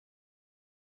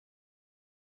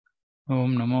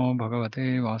ಓಂ ನಮೋ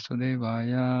ಭಗವತೆ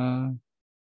ವಾಸುದೇವಾಯ.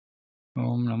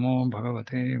 ಓಂ ನಮೋ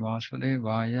ಭಗವತೆ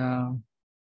ವಾಸುದೇವಾಯ.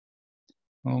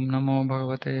 ಓಂ ನಮೋ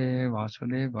ಭಗವತೆ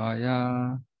ವಾಸುದೇವಾಯ.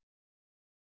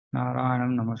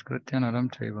 ನಾರಾಯಣಂ ನಮಸ್ಕೃತ್ಯ ನರಂ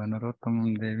ಚೈವ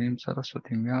ನರೋತ್ತಮಂ ದೇವೀಂ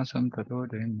ಸರಸ್ವತಿಂ ವ್ಯಾಸಂ ತತೋ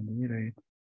ಜಯಮುದೀರಯೇತ್.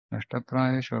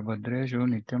 ನಷ್ಟಪ್ರಾಯೇಷು ಭದ್ರೇಷು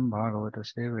ನಿತ್ಯಂ ಭಾಗವತ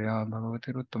ಸೇವೆಯಾ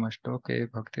ಭಗವತಿರುತ್ತಮಶ್ಲೋಕೆ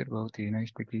ಭಕ್ತಿರ್ಭವತಿ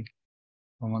ನೈಷ್ಟಿಕಿ.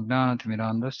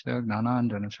 ಮಮಜ್ಞಾನತಿಮಿರಾಂಧಸ್ಯ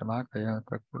ಜ್ಞಾನಾಂಜನಶಲಾಕಯ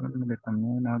ಚಕ್ಷುರುನ್ಮಿಲಿतं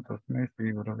येन तस्मै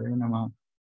श्रीगुरवे नमः.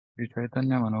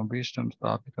 श्रीचैतन्यमनोभीष्टं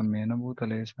स्थापितं येन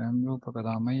भूतले स्वयं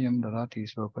रूपकदा मह्यं ददाति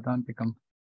स्वपदान्तिकं.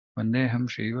 वन्देऽहं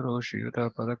श्रीगुरो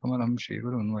श्रीयुतपदकमलं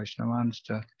श्रीगुरून्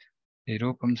वैष्णवांश्च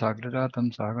श्रीरूपं साग्रजातं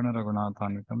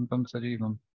सागणरघुनाथान्वितं तं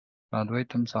सजीवं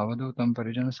साद्वैतं सावधूतं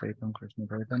परिजनसहितं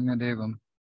कृष्णचैतन्यदेवं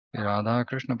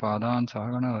श्रीराधाकृष्णपादान्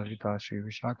सागणललिता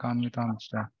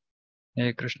श्रीविशाखान्वितांश्च.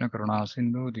 हे कृष्ण करुणा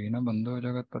सिंधु दीनबंधु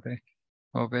जगत्पते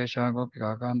गोपेश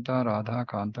गोपिकान्त राधा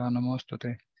कान्ता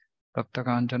नमोस्तुते. तप्त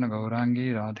कांचन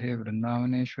गौरांगी राधे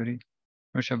वृंदावनेश्वरी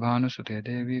वृषभानुसुते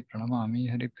देवी प्रणमामि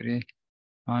हरिप्रिये.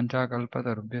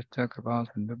 वाञ्छाकल्पतरुभ्यश्च कृपा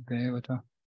सिन्धुभ्येव च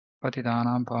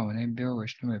पतितानां पावनेभ्यो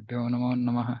वैष्णवेभ्यो नमो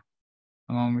नमः.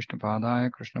 नमो विष्णुपादाय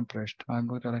कृष्णप्रेष्ठाय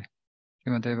भूतले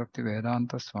श्रीमते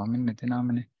भक्तिवेदान्त स्वामिन्निति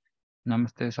नामिने.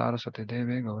 नमस्ते सारस्वती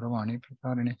देवे गौरवाणी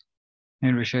प्रचारिणे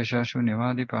निर्विशेष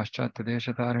शून्यवादी पाश्चात्य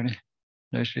देशतारिणे.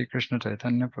 जय श्री कृष्ण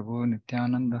चैतन्य प्रभु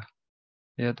नित्यानंद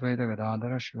हे अद्वैत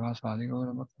गदाधर शिवासादि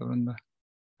गौर भक्तवृंद.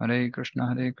 हरे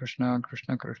कृष्ण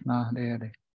कृष्ण कृष्ण हरे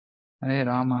हरे हरे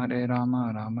राम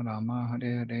राम राम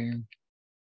हरे हरे.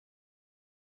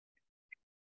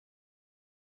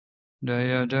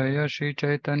 जय जय श्री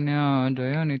चैतन्य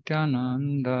जय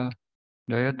नित्यानंद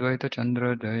जय द्वैत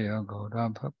चंद्र जय गौरा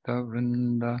भक्त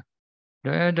वृंद.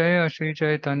 जय जय श्री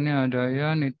चैतन्य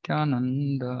जय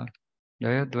नित्यानंद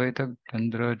जय द्वैत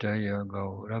चंद्र जय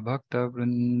गौर भक्त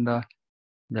वृंद.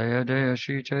 जय जय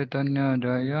श्री चैतन्य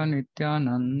जय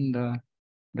नित्यानंद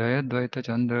जय द्वैत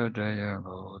चंद्र जय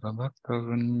गौर भक्त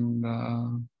वृंद.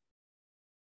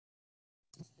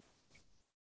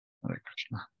 हरे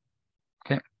कृष्ण.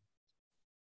 ओके,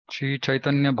 ಶ್ರೀ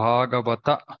ಚೈತನ್ಯ ಭಾಗವತ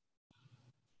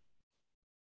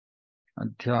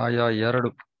ಅಧ್ಯಾಯ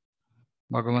 2,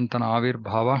 ಭಗವಂತನ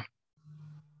ಆವಿರ್ಭಾವ.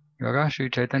 ಇವಾಗ ಶ್ರೀ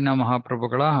ಚೈತನ್ಯ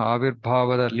ಮಹಾಪ್ರಭುಗಳ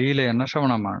ಆವಿರ್ಭಾವದ ಲೀಲೆಯನ್ನ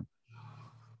ಶ್ರವಣ ಮಾಡೋಣ.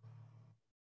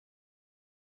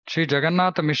 ಶ್ರೀ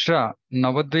ಜಗನ್ನಾಥ ಮಿಶ್ರ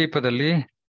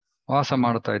ನವದ್ವೀಪದಲ್ಲಿ ವಾಸ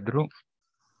ಮಾಡ್ತಾ ಇದ್ರು.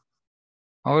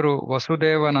 ಅವರು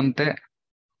ವಸುದೇವನಂತೆ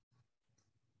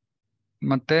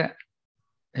ಮತ್ತೆ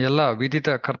ಎಲ್ಲ ವಿಧಿತ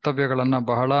ಕರ್ತವ್ಯಗಳನ್ನ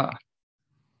ಬಹಳ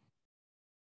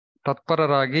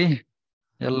ತತ್ಪರರಾಗಿ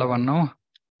ಎಲ್ಲವನ್ನು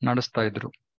ನಡೆಸ್ತಾ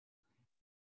ಇದ್ರು.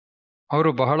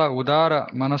 ಅವರು ಬಹಳ ಉದಾರ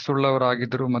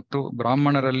ಮನಸ್ಸುಳ್ಳವರಾಗಿದ್ದರು ಮತ್ತು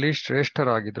ಬ್ರಾಹ್ಮಣರಲ್ಲಿ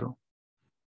ಶ್ರೇಷ್ಠರಾಗಿದ್ರು.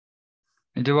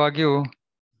 ನಿಜವಾಗಿಯೂ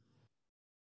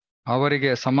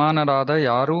ಅವರಿಗೆ ಸಮಾನರಾದ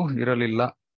ಯಾರೂ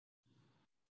ಇರಲಿಲ್ಲ.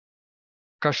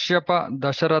 ಕಶ್ಯಪ,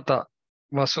 ದಶರಥ,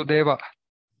 ವಸುದೇವ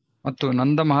ಮತ್ತು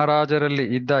ನಂದ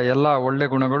ಮಹಾರಾಜರಲ್ಲಿ ಇದ್ದ ಎಲ್ಲ ಒಳ್ಳೆ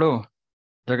ಗುಣಗಳು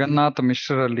ಜಗನ್ನಾಥ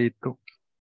ಮಿಶ್ರರಲ್ಲಿ ಇತ್ತು.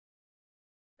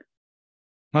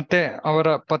 ಮತ್ತೆ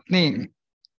ಅವರ ಪತ್ನಿ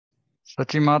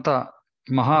ಸಚಿಮಾತ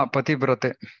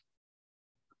ಮಹಾಪತಿವ್ರತೆ.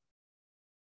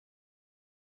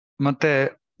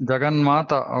 ಮತ್ತೆ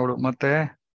ಜಗನ್ಮಾತ ಅವಳು.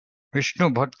 ಮತ್ತೆ ವಿಷ್ಣು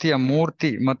ಭಕ್ತಿಯ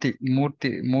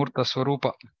ಮೂರ್ತ ಸ್ವರೂಪ.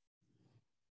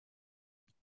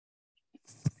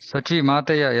 ಸಚಿ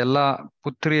ಮಾತೆಯ ಎಲ್ಲ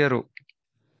ಪುತ್ರಿಯರು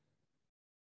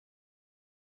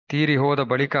ತೀರಿ ಹೋದ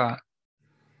ಬಳಿಕ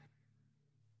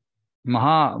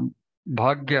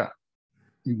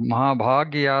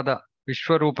ಮಹಾಭಾಗ್ಯಾದ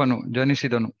ವಿಶ್ವರೂಪನು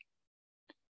ಜನಿಸಿದನು.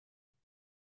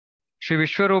 ಶ್ರೀ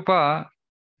ವಿಶ್ವರೂಪ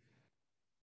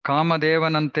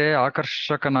ಕಾಮದೇವನಂತೆ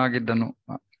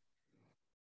ಆಕರ್ಷಕನಾಗಿದ್ದನು.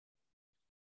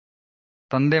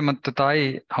 ತಂದೆ ಮತ್ತು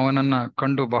ತಾಯಿ ಅವನನ್ನ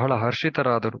ಕಂಡು ಬಹಳ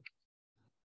ಹರ್ಷಿತರಾದರು.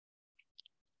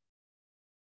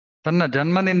 ತನ್ನ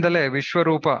ಜನ್ಮದಿಂದಲೇ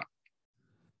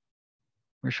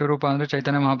ವಿಶ್ವರೂಪ ಅಂದ್ರೆ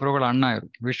ಚೈತನ್ಯ ಮಹಾಪ್ರಭುಗಳ ಅಣ್ಣ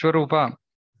ಇವರು. ವಿಶ್ವರೂಪ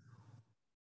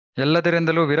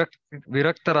ಎಲ್ಲದರಿಂದಲೂ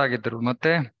ವಿರಕ್ತರಾಗಿದ್ದರು.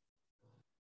 ಮತ್ತೆ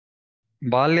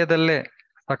ಬಾಲ್ಯದಲ್ಲೇ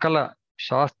ಸಕಲ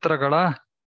ಶಾಸ್ತ್ರಗಳ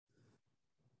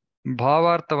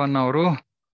ಭಾವಾರ್ಥವನ್ನು ಅವರು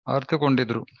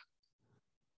ಅರ್ಥಕೊಂಡಿದ್ರು.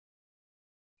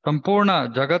 ಸಂಪೂರ್ಣ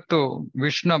ಜಗತ್ತು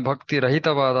ವಿಷ್ಣು ಭಕ್ತಿ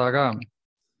ರಹಿತವಾದಾಗ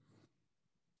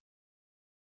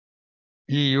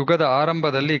ಈ ಯುಗದ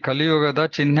ಆರಂಭದಲ್ಲಿ ಕಲಿಯುಗದ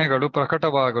ಚಿಹ್ನೆಗಳು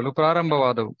ಪ್ರಕಟವಾಗಲು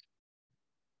ಪ್ರಾರಂಭವಾದವು.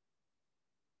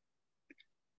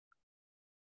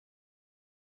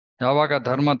 ಯಾವಾಗ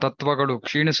ಧರ್ಮ ತತ್ವಗಳು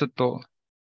ಕ್ಷೀಣಿಸುತ್ತೋ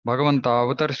ಭಗವಂತ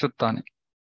ಅವತರಿಸುತ್ತಾನೆ.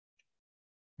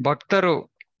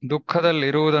 ಭಕ್ತರು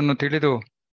ದುಃಖದಲ್ಲಿರುವುದನ್ನು ತಿಳಿದು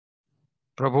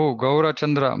ಪ್ರಭು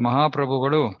ಗೌರಚಂದ್ರ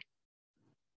ಮಹಾಪ್ರಭುಗಳು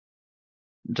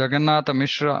ಜಗನ್ನಾಥ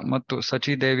ಮಿಶ್ರ ಮತ್ತು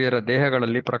ಸಚಿದೇವಿಯರ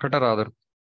ದೇಹಗಳಲ್ಲಿ ಪ್ರಕಟರಾದರು.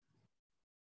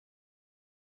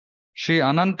 ಶ್ರೀ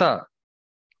ಅನಂತ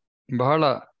ಬಹಳ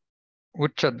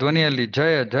ಉಚ್ಚ ಧ್ವನಿಯಲ್ಲಿ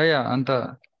ಜಯ ಜಯ ಅಂತ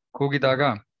ಕೂಗಿದಾಗ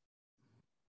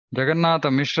ಜಗನ್ನಾಥ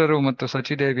ಮಿಶ್ರರು ಮತ್ತು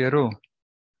ಸಚಿದೇವಿಯರು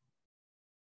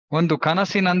ಒಂದು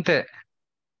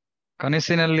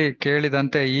ಕನಸಿನಲ್ಲಿ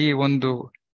ಕೇಳಿದಂತೆ ಈ ಒಂದು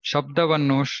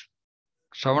ಶಬ್ದವನ್ನು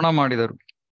ಶ್ರವಣ ಮಾಡಿದರು.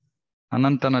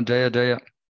 ಅನಂತನ ಜಯ ಜಯ.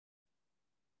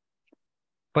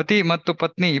 ಪತಿ ಮತ್ತು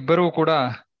ಪತ್ನಿ ಇಬ್ಬರೂ ಕೂಡ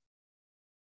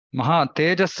ಮಹಾ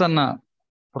ತೇಜಸ್ಸನ್ನ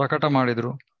ಪ್ರಕಟ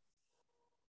ಮಾಡಿದ್ರು.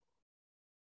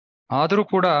 ಆದರೂ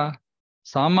ಕೂಡ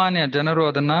ಸಾಮಾನ್ಯ ಜನರು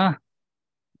ಅದನ್ನ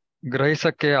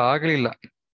ಗ್ರಹಿಸಕ್ಕೆ ಆಗಲಿಲ್ಲ.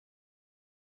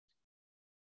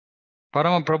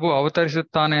 ಪರಮಪ್ರಭು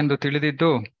ಅವತರಿಸುತ್ತಾನೆ ಎಂದು ತಿಳಿದಿದ್ದು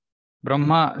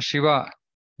ಬ್ರಹ್ಮ, ಶಿವ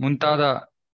ಮುಂತಾದ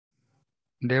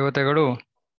ದೇವತೆಗಳು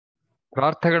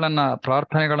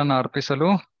ಪ್ರಾರ್ಥನೆಗಳನ್ನ ಅರ್ಪಿಸಲು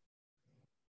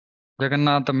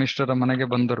ಜಗನ್ನಾಥ ಮಿಶ್ರರ ಮನೆಗೆ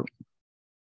ಬಂದರು.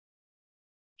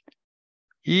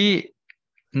 ಈ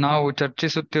ನಾವು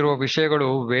ಚರ್ಚಿಸುತ್ತಿರುವ ವಿಷಯಗಳು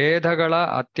ವೇದಗಳ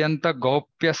ಅತ್ಯಂತ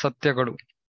ಗೌಪ್ಯ ಸತ್ಯಗಳು.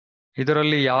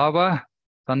 ಇದರಲ್ಲಿ ಯಾವ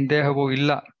ಸಂದೇಹವೂ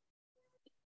ಇಲ್ಲ.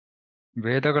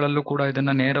 ವೇದಗಳಲ್ಲೂ ಕೂಡ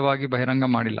ಇದನ್ನ ನೇರವಾಗಿ ಬಹಿರಂಗ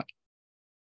ಮಾಡಿಲ್ಲ.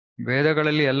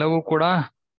 ವೇದಗಳಲ್ಲಿ ಎಲ್ಲವೂ ಕೂಡ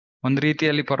ಒಂದು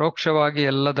ರೀತಿಯಲ್ಲಿ ಪರೋಕ್ಷವಾಗಿ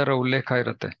ಎಲ್ಲದರ ಉಲ್ಲೇಖ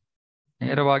ಇರುತ್ತೆ,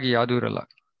 ನೇರವಾಗಿ ಯಾವುದೂ ಇರಲ್ಲ.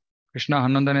 ಕೃಷ್ಣ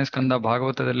 11ನೇ ಸ್ಕಂದ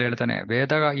ಭಾಗವತದಲ್ಲಿ ಹೇಳ್ತಾನೆ,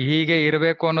 ವೇದ ಹೀಗೆ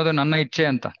ಇರಬೇಕು ಅನ್ನೋದು ನನ್ನ ಇಚ್ಛೆ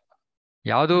ಅಂತ.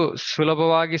 ಯಾವುದು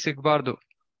ಸುಲಭವಾಗಿ ಸಿಗ್ಬಾರ್ದು.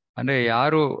 ಅಂದ್ರೆ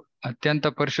ಯಾರು ಅತ್ಯಂತ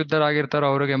ಪರಿಶುದ್ಧರಾಗಿರ್ತಾರೋ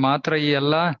ಅವರಿಗೆ ಮಾತ್ರ ಈ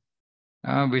ಎಲ್ಲ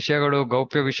ವಿಷಯಗಳು,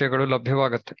 ಗೌಪ್ಯ ವಿಷಯಗಳು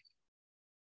ಲಭ್ಯವಾಗತ್ತೆ.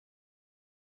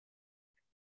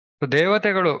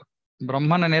 ದೇವತೆಗಳು,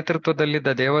 ಬ್ರಹ್ಮನ ನೇತೃತ್ವದಲ್ಲಿದ್ದ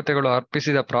ದೇವತೆಗಳು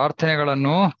ಅರ್ಪಿಸಿದ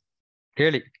ಪ್ರಾರ್ಥನೆಗಳನ್ನು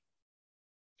ಹೇಳಿ,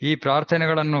 ಈ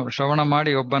ಪ್ರಾರ್ಥನೆಗಳನ್ನು ಶ್ರವಣ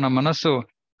ಮಾಡಿ ಒಬ್ಬನ ಮನಸ್ಸು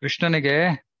ಕೃಷ್ಣನಿಗೆ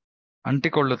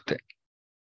ಅಂಟಿಕೊಳ್ಳುತ್ತೆ.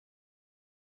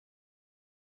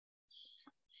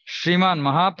 ಶ್ರೀಮಾನ್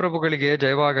ಮಹಾಪ್ರಭುಗಳಿಗೆ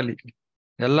ಜಯವಾಗಲಿ.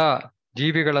 ಎಲ್ಲ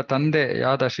ಜೀವಿಗಳ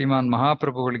ತಂದೆಯಾದ ಶ್ರೀಮಾನ್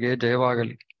ಮಹಾಪ್ರಭುಗಳಿಗೆ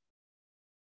ಜಯವಾಗಲಿ.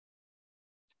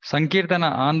 ಸಂಕೀರ್ತನ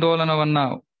ಆಂದೋಲನವನ್ನ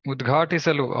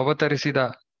ಉದ್ಘಾಟಿಸಲು ಅವತರಿಸಿದ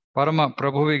ಪರಮ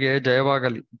ಪ್ರಭುವಿಗೆ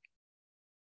ಜಯವಾಗಲಿ.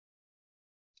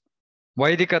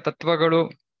 ವೈದಿಕ ತತ್ವಗಳು,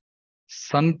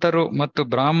 ಸಂತರು ಮತ್ತು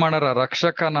ಬ್ರಾಹ್ಮಣರ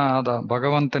ರಕ್ಷಕನಾದ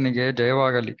ಭಗವಂತನಿಗೆ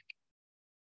ಜಯವಾಗಲಿ.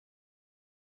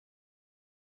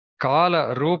 ಕಾಲ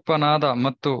ರೂಪನಾದ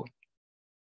ಮತ್ತು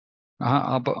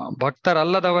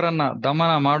ಭಕ್ತರಲ್ಲದವರನ್ನ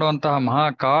ದಮನ ಮಾಡುವಂತಹ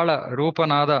ಮಹಾಕಾಳ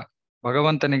ರೂಪನಾದ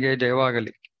ಭಗವಂತನಿಗೆ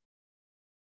ಜಯವಾಗಲಿ.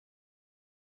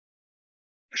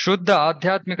 ಶುದ್ಧ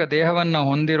ಆಧ್ಯಾತ್ಮಿಕ ದೇಹವನ್ನ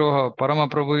ಹೊಂದಿರುವ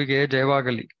ಪರಮಪ್ರಭುವಿಗೆ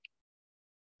ಜಯವಾಗಲಿ.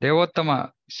 ದೇವೋತ್ತಮ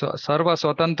ಸರ್ವ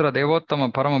ಸ್ವತಂತ್ರ ದೇವೋತ್ತಮ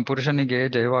ಪರಮ ಪುರುಷನಿಗೆ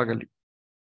ಜಯವಾಗಲಿ.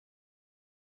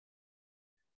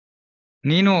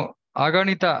 ನೀನು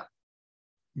ಅಗಣಿತ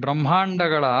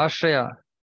ಬ್ರಹ್ಮಾಂಡಗಳ ಆಶ್ರಯ,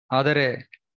 ಆದರೆ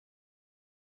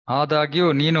ಆದಾಗ್ಯೂ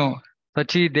ನೀನು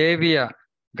ಸಚೀದೇವಿಯ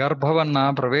ಗರ್ಭವನ್ನ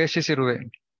ಪ್ರವೇಶಿಸಿರುವೆ.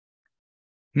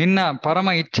 ನಿನ್ನ ಪರಮ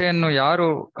ಇಚ್ಛೆಯನ್ನು ಯಾರು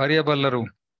ಅರಿಯಬಲ್ಲರು?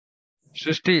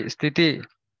 ಸೃಷ್ಟಿ ಸ್ಥಿತಿ,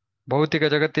 ಭೌತಿಕ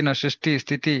ಜಗತ್ತಿನ ಸೃಷ್ಟಿ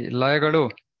ಸ್ಥಿತಿ ಲಯಗಳು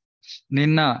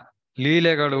ನಿನ್ನ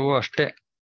ಲೀಲೆಗಳು ಅಷ್ಟೇ.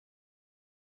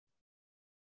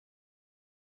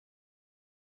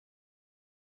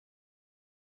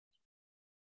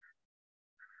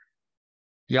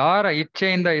 ಯಾರ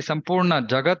ಇಚ್ಛೆಯಿಂದ ಈ ಸಂಪೂರ್ಣ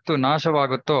ಜಗತ್ತು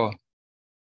ನಾಶವಾಗುತ್ತೋ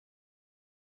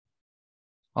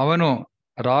ಅವನು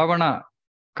ರಾವಣ,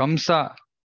 ಕಂಸ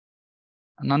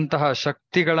ನಂತಹ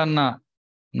ಶಕ್ತಿಗಳನ್ನ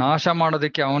ನಾಶ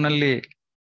ಮಾಡೋದಕ್ಕೆ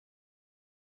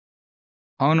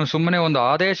ಅವನು ಸುಮ್ಮನೆ ಒಂದು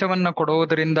ಆದೇಶವನ್ನ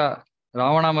ಕೊಡುವುದರಿಂದ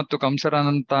ರಾವಣ ಮತ್ತು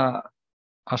ಕಂಸರನಂತ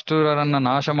ಅಷ್ಟುರರನ್ನ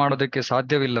ನಾಶ ಮಾಡೋದಕ್ಕೆ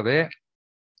ಸಾಧ್ಯವಿಲ್ಲವೇ?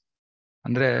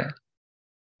 ಅಂದ್ರೆ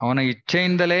ಅವನ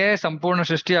ಇಚ್ಛೆಯಿಂದಲೇ ಸಂಪೂರ್ಣ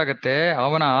ಸೃಷ್ಟಿಯಾಗತ್ತೆ.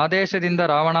 ಅವನ ಆದೇಶದಿಂದ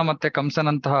ರಾವಣ ಮತ್ತೆ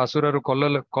ಕಂಸನಂತಹ ಅಸುರರು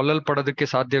ಕೊಲ್ಲಲ್ಪಡೋದಕ್ಕೆ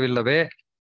ಸಾಧ್ಯವಿಲ್ಲವೇ?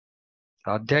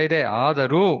 ಸಾಧ್ಯ ಇದೆ.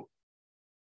 ಆದರೂ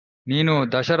ನೀನು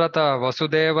ದಶರಥ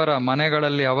ವಸುದೇವರ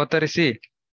ಮನೆಗಳಲ್ಲಿ ಅವತರಿಸಿ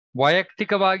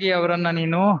ವೈಯಕ್ತಿಕವಾಗಿ ಅವರನ್ನ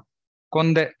ನೀನು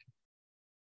ಕೊಂದೆ.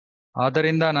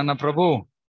 ಆದ್ದರಿಂದ ನನ್ನ ಪ್ರಭು,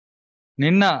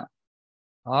 ನಿನ್ನ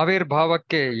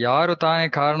ಆವಿರ್ಭಾವಕ್ಕೆ ಯಾರು ತಾನೇ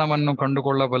ಕಾರಣವನ್ನು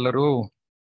ಕಂಡುಕೊಳ್ಳಬಲ್ಲರು?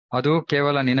 ಅದು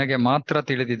ಕೇವಲ ನಿನಗೆ ಮಾತ್ರ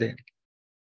ತಿಳಿದಿದೆ.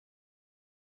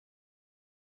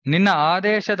 ನಿನ್ನ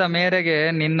ಆದೇಶದ ಮೇರೆಗೆ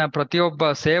ನಿನ್ನ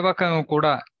ಪ್ರತಿಯೊಬ್ಬ ಸೇವಕನೂ ಕೂಡ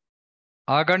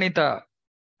ಅಗಣಿತ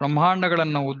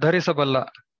ಬ್ರಹ್ಮಾಂಡಗಳನ್ನು ಉದ್ಧರಿಸಬಲ್ಲ.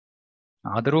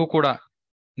 ಆದರೂ ಕೂಡ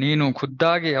ನೀನು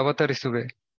ಖುದ್ದಾಗಿ ಅವತರಿಸುವೆ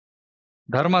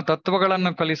ಧರ್ಮ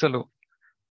ತತ್ವಗಳನ್ನು ಕಲಿಸಲು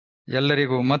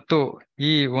ಎಲ್ಲರಿಗೂ, ಮತ್ತು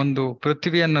ಈ ಒಂದು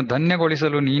ಪೃಥ್ವಿಯನ್ನು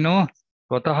ಧನ್ಯಗೊಳಿಸಲು ನೀನು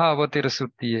ಸ್ವತಃ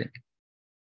ಅವತರಿಸುತ್ತೀಯೆ.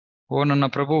 ಓ ನನ್ನ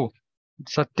ಪ್ರಭು,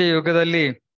 ಸತ್ಯಯುಗದಲ್ಲಿ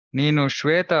ನೀನು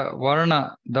ಶ್ವೇತ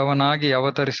ವರ್ಣದವನಾಗಿ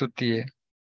ಅವತರಿಸುತ್ತೀಯೆ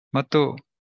ಮತ್ತು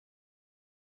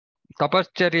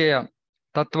ತಪಶ್ಚರ್ಯೆಯ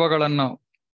ತತ್ವಗಳನ್ನು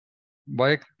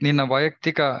ನಿನ್ನ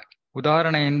ವೈಯಕ್ತಿಕ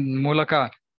ಉದಾಹರಣೆಯ ಮೂಲಕ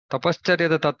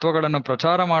ತಪಶ್ಚರ್ಯದ ತತ್ವಗಳನ್ನು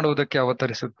ಪ್ರಚಾರ ಮಾಡುವುದಕ್ಕೆ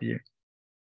ಅವತರಿಸುತ್ತೀಯೆ.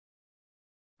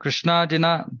 ಕೃಷ್ಣಾಜಿನ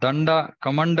ದಂಡ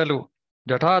ಕಮಂಡಲು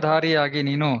ಜಟಾಧಾರಿಯಾಗಿ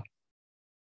ನೀನು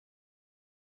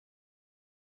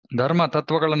ಧರ್ಮ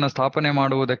ತತ್ವಗಳನ್ನು ಸ್ಥಾಪನೆ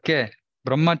ಮಾಡುವುದಕ್ಕೆ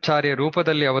ಬ್ರಹ್ಮಚಾರ್ಯ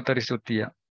ರೂಪದಲ್ಲಿ ಅವತರಿಸುತ್ತೀಯ.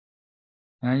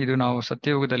 ಇದು ನಾವು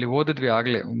ಸತ್ಯಯುಗದಲ್ಲಿ ಓದಿದ್ವಿ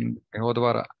ಆಗ್ಲೇ ಹೋದ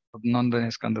ವಾರ 11ನೇ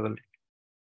ಸ್ಕಂದದಲ್ಲಿ.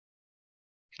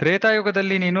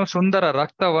 ತ್ರೇತಾಯುಗದಲ್ಲಿ ನೀನು ಸುಂದರ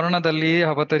ರಕ್ತ ವರ್ಣದಲ್ಲಿ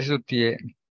ಅವತರಿಸುತ್ತೀಯೆ.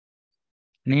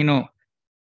 ನೀನು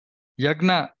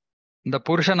ಯಜ್ಞದ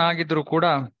ಪುರುಷನಾಗಿದ್ರೂ ಕೂಡ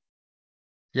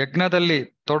ಯಜ್ಞದಲ್ಲಿ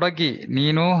ತೊಡಗಿ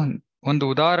ನೀನು ಒಂದು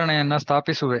ಉದಾಹರಣೆಯನ್ನ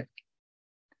ಸ್ಥಾಪಿಸುವೆ.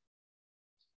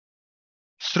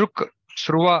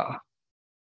 ಶೃವ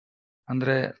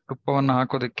ಅಂದ್ರೆ ತುಪ್ಪವನ್ನು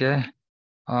ಹಾಕೋದಕ್ಕೆ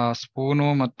ಸ್ಪೂನು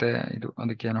ಮತ್ತೆ ಇದು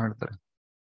ಅದಕ್ಕೆ ಏನೋ ಹೇಳ್ತಾರೆ.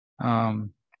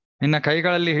 ನಿನ್ನ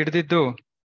ಕೈಗಳಲ್ಲಿ ಹಿಡಿದಿದ್ದು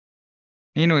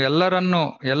ನೀನು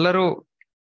ಎಲ್ಲರೂ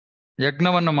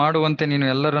ಯಜ್ಞವನ್ನು ಮಾಡುವಂತೆ ನೀನು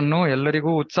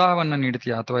ಎಲ್ಲರಿಗೂ ಉತ್ಸಾಹವನ್ನು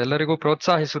ನೀಡ್ತೀಯ ಅಥವಾ ಎಲ್ಲರಿಗೂ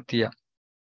ಪ್ರೋತ್ಸಾಹಿಸುತ್ತೀಯ.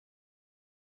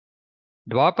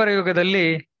 ದ್ವಾಪರ ಯುಗದಲ್ಲಿ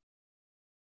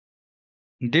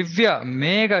ದಿವ್ಯ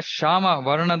ಮೇಘ ಶ್ಯಾಮ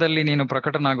ವರ್ಣದಲ್ಲಿ ನೀನು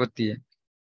ಪ್ರಕಟನಾಗುತ್ತೀಯ.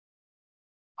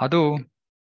 ಅದು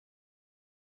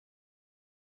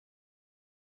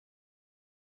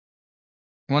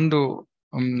ಒಂದು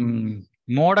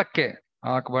ಮೋಡಕ್ಕೆ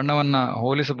ಆ ಬಣ್ಣವನ್ನ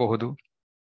ಹೋಲಿಸಬಹುದು.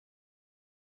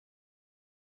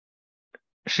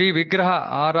 ಶ್ರೀ ವಿಗ್ರಹ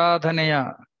ಆರಾಧನೆಯ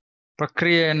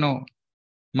ಪ್ರಕ್ರಿಯೆಯನ್ನು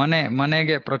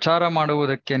ಮನೆಗೆ ಪ್ರಚಾರ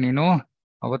ಮಾಡುವುದಕ್ಕೆ ನೀನು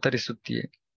ಅವತರಿಸುತ್ತೀಯೆ.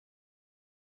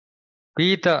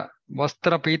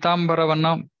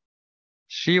 ಪೀತಾಂಬರವನ್ನು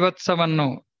ಶ್ರೀವತ್ಸವನ್ನು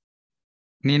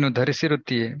ನೀನು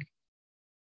ಧರಿಸಿರುತ್ತೀಯೆ.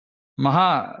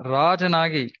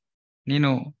 ಮಹಾರಾಜನಾಗಿ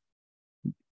ನೀನು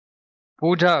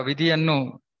ಪೂಜಾ ವಿಧಿಯನ್ನು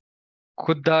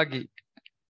ಖುದ್ದಾಗಿ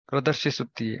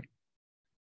ಪ್ರದರ್ಶಿಸುತ್ತೀಯೆ.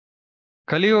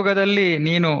 ಕಲಿಯುಗದಲ್ಲಿ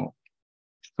ನೀನು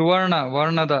ಸುವರ್ಣ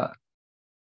ವರ್ಣದ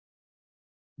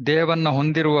ದೇವನ್ನ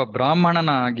ಹೊಂದಿರುವ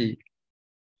ಬ್ರಾಹ್ಮಣನಾಗಿ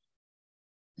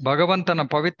ಭಗವಂತನ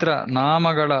ಪವಿತ್ರ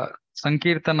ನಾಮಗಳ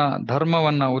ಸಂಕೀರ್ತನ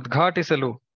ಧರ್ಮವನ್ನ ಉದ್ಘಾಟಿಸಲು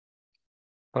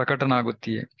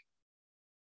ಪ್ರಕಟನಾಗುತ್ತೀಯೆ.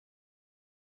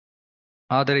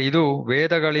 ಆದರೆ ಇದು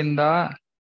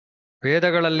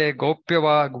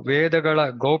ವೇದಗಳ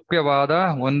ಗೌಪ್ಯವಾದ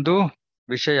ಒಂದು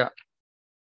ವಿಷಯ.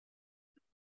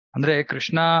 ಅಂದ್ರೆ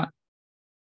ಕೃಷ್ಣ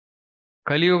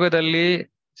ಕಲಿಯುಗದಲ್ಲಿ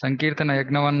ಸಂಕೀರ್ತನ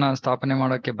ಯಜ್ಞವನ್ನ ಸ್ಥಾಪನೆ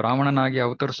ಮಾಡೋಕ್ಕೆ ಬ್ರಾಹ್ಮಣನಾಗಿ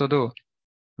ಅವತರಿಸೋದು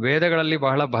ವೇದಗಳಲ್ಲಿ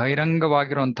ಬಹಳ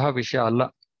ಬಹಿರಂಗವಾಗಿರುವಂತಹ ವಿಷಯ ಅಲ್ಲ.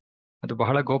 ಅದು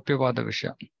ಬಹಳ ಗೌಪ್ಯವಾದ ವಿಷಯ.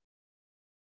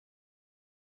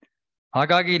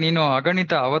 ಹಾಗಾಗಿ ನೀನು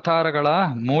ಅಗಣಿತ ಅವತಾರಗಳ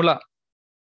ಮೂಲ.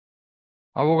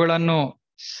 ಅವುಗಳನ್ನು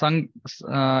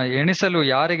ಎಣಿಸಲು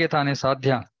ಯಾರಿಗೆ ತಾನೇ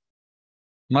ಸಾಧ್ಯ?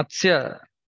 ಮತ್ಸ್ಯ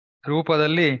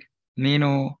ರೂಪದಲ್ಲಿ ನೀನು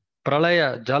ಪ್ರಳಯ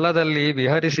ಜಲದಲ್ಲಿ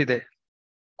ವಿಹರಿಸಿದೆ.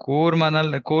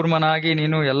 ಕೂರ್ಮನಾಗಿ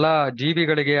ನೀನು ಎಲ್ಲಾ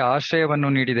ಜೀವಿಗಳಿಗೆ ಆಶ್ರಯವನ್ನು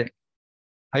ನೀಡಿದೆ.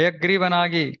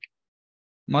 ಹಯಗ್ರೀವನಾಗಿ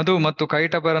ಮಧು ಮತ್ತು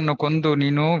ಕೈಟಬರನ್ನು ಕೊಂದು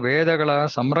ನೀನು ವೇದಗಳ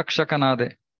ಸಂರಕ್ಷಕನಾದೆ.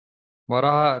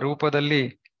 ವರಾಹ ರೂಪದಲ್ಲಿ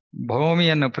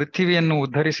ಪೃಥ್ವಿಯನ್ನು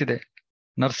ಉದ್ಧರಿಸಿದೆ.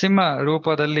 ನರಸಿಂಹ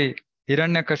ರೂಪದಲ್ಲಿ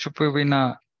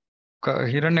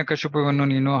ಹಿರಣ್ಯಕಶಿಪುವನ್ನು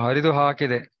ನೀನು ಹರಿದು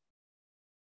ಹಾಕಿದೆ.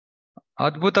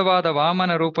 ಅದ್ಭುತವಾದ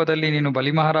ವಾಮನ ರೂಪದಲ್ಲಿ ನೀನು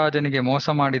ಬಲಿಮಹಾರಾಜನಿಗೆ ಮೋಸ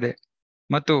ಮಾಡಿದೆ.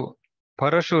 ಮತ್ತು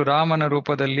ಪರಶುರಾಮನ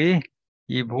ರೂಪದಲ್ಲಿ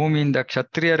ಈ ಭೂಮಿಯಿಂದ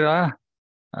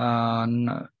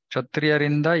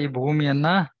ಕ್ಷತ್ರಿಯರಿಂದ ಈ ಭೂಮಿಯನ್ನ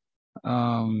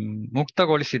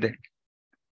ಮುಕ್ತಗೊಳಿಸಿದೆ.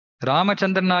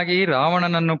 ರಾಮಚಂದ್ರನಾಗಿ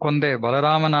ರಾವಣನನ್ನು ಕೊಂದೆ.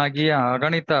 ಬಲರಾಮನಾಗಿ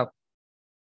ಅಗಣಿತ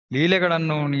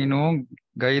ಲೀಲೆಗಳನ್ನು ನೀನು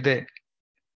ಗೈದೆ.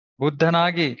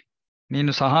 ಬುದ್ಧನಾಗಿ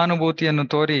ನೀನು ಸಹಾನುಭೂತಿಯನ್ನು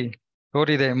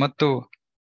ತೋರಿದೆ ಮತ್ತು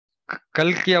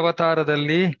ಕಲ್ಕಿ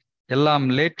ಅವತಾರದಲ್ಲಿ ಎಲ್ಲಾ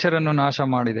ಮ್ಲೇಚ್ಛರನ್ನು ನಾಶ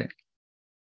ಮಾಡಿದೆ.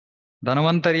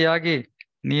 ಧನ್ವಂತರಿಯಾಗಿ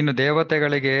ನೀನು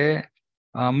ದೇವತೆಗಳಿಗೆ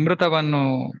ಅಮೃತವನ್ನು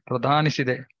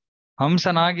ಪ್ರದಾನಿಸಿದೆ.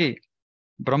 ಹಂಸನಾಗಿ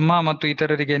ಬ್ರಹ್ಮ ಮತ್ತು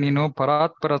ಇತರರಿಗೆ ನೀನು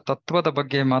ಪರಾತ್ಪರ ತತ್ವದ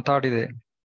ಬಗ್ಗೆ ಮಾತಾಡಿದೆ.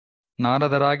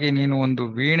 ನಾರದರಾಗಿ ನೀನು ಒಂದು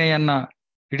ವೀಣೆಯನ್ನ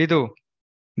ಹಿಡಿದು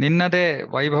ನಿನ್ನದೇ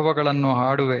ವೈಭವಗಳನ್ನು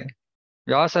ಹಾಡುವೆ.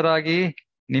 ವ್ಯಾಸರಾಗಿ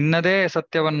ನಿನ್ನದೇ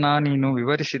ಸತ್ಯವನ್ನ ನೀನು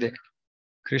ವಿವರಿಸಿದೆ.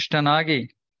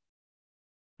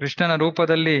 ಕೃಷ್ಣನ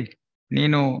ರೂಪದಲ್ಲಿ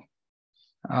ನೀನು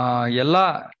ಎಲ್ಲ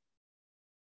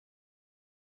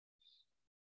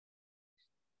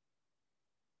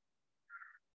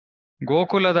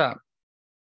ಗೋಕುಲದ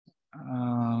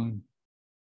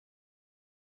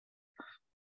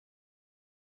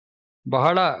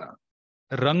ಬಹಳ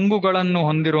ರಂಗುಗಳನ್ನು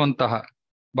ಹೊಂದಿರುವಂತಹ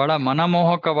ಬಹಳ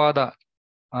ಮನಮೋಹಕವಾದ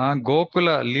ಗೋಕುಲ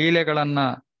ಲೀಲೆಗಳನ್ನ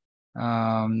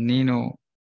ನೀನು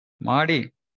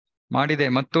ಮಾಡಿದೆ.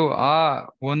 ಮತ್ತು ಆ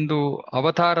ಒಂದು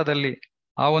ಅವತಾರದಲ್ಲಿ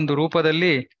ಆ ಒಂದು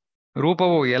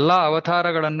ರೂಪವು ಎಲ್ಲಾ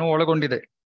ಅವತಾರಗಳನ್ನು ಒಳಗೊಂಡಿದೆ.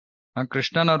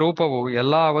 ಕೃಷ್ಣನ ರೂಪವು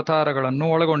ಎಲ್ಲಾ ಅವತಾರಗಳನ್ನು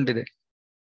ಒಳಗೊಂಡಿದೆ.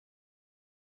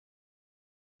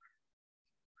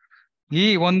 ಈ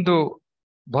ಒಂದು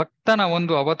ಭಕ್ತನ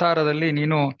ಒಂದು ಅವತಾರದಲ್ಲಿ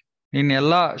ನೀನು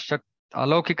ನಿನ್ನೆಲ್ಲಾ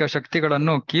ಅಲೌಕಿಕ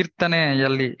ಶಕ್ತಿಗಳನ್ನು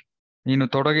ಕೀರ್ತನೆಯಲ್ಲಿ ನೀನು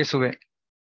ತೊಡಗಿಸುವೆ.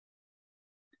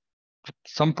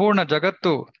 ಸಂಪೂರ್ಣ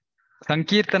ಜಗತ್ತು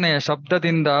ಸಂಕೀರ್ತನೆಯ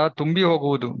ಶಬ್ದದಿಂದ ತುಂಬಿ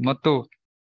ಹೋಗುವುದು ಮತ್ತು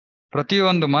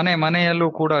ಪ್ರತಿಯೊಂದು ಮನೆಯಲ್ಲೂ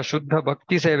ಕೂಡ ಶುದ್ಧ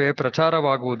ಭಕ್ತಿ ಸೇವೆ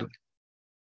ಪ್ರಚಾರವಾಗುವುದು.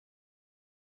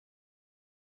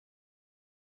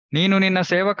 ನೀನು ನಿನ್ನ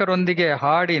ಸೇವಕರೊಂದಿಗೆ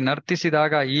ಹಾಡಿ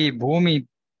ನರ್ತಿಸಿದಾಗ ಈ ಭೂಮಿ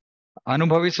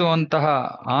ಅನುಭವಿಸುವಂತಹ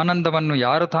ಆನಂದವನ್ನು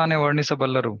ಯಾರು ತಾನೇ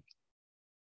ವರ್ಣಿಸಬಲ್ಲರು?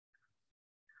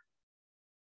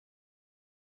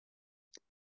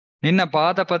 ನಿನ್ನ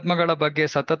ಪಾದ ಪದ್ಮಗಳ ಬಗ್ಗೆ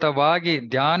ಸತತವಾಗಿ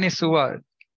ಧ್ಯಾನಿಸುವ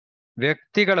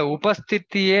ವ್ಯಕ್ತಿಗಳ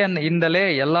ಉಪಸ್ಥಿತಿಯಿಂದಲೇ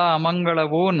ಎಲ್ಲಾ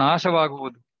ಅಮಂಗಳವೂ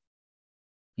ನಾಶವಾಗುವುದು.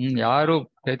 ಯಾರು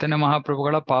ಚೈತನ್ಯ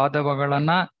ಮಹಾಪ್ರಭುಗಳ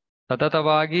ಪಾದಗಳನ್ನ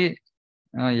ಸತತವಾಗಿ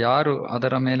ಯಾರು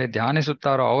ಅದರ ಮೇಲೆ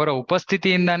ಧ್ಯಾನಿಸುತ್ತಾರೋ ಅವರ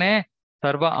ಉಪಸ್ಥಿತಿಯಿಂದನೇ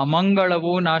ಸರ್ವ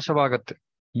ಅಮಂಗಳವೂ ನಾಶವಾಗತ್ತೆ.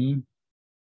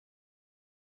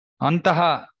 ಅಂತಹ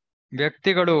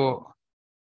ವ್ಯಕ್ತಿಗಳು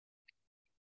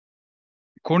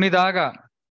ಕುಣಿದಾಗ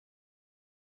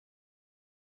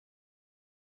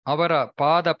ಅವರ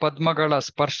ಪಾದ ಪದ್ಮಗಳ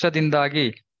ಸ್ಪರ್ಶದಿಂದಾಗಿ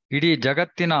ಇಡೀ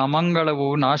ಜಗತ್ತಿನ ಅಮಂಗಳವು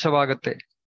ನಾಶವಾಗುತ್ತೆ.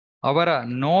 ಅವರ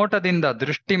ನೋಟದಿಂದ,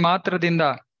 ದೃಷ್ಟಿ ಮಾತ್ರದಿಂದ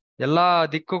ಎಲ್ಲಾ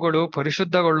ದಿಕ್ಕುಗಳು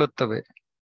ಪರಿಶುದ್ಧಗೊಳ್ಳುತ್ತವೆ.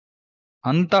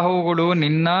 ಅಂತಹವುಗಳು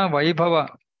ನಿನ್ನ ವೈಭವ,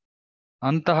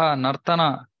 ಅಂತಹ ನರ್ತನ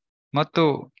ಮತ್ತು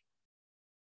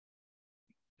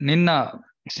ನಿನ್ನ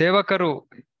ಸೇವಕರು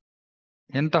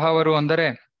ಎಂತಹವರು ಅಂದರೆ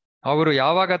ಅವರು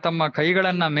ಯಾವಾಗ ತಮ್ಮ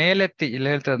ಕೈಗಳನ್ನ ಮೇಲೆತ್ತಿ, ಇಲ್ಲಿ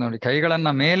ಹೇಳ್ತಾರೆ ನೋಡಿ, ಕೈಗಳನ್ನ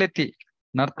ಮೇಲೆತ್ತಿ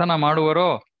ನರ್ತನ ಮಾಡುವರೋ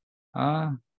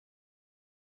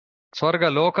ಸ್ವರ್ಗ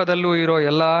ಲೋಕದಲ್ಲೂ ಇರೋ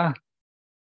ಎಲ್ಲ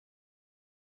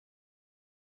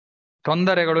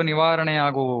ತೊಂದರೆಗಳು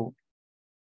ನಿವಾರಣೆಯಾಗುವು.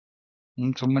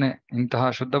 ಸುಮ್ಮನೆ ಇಂತಹ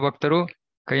ಶುದ್ಧ ಭಕ್ತರು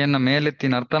ಕೈಯನ್ನ ಮೇಲೆತ್ತಿ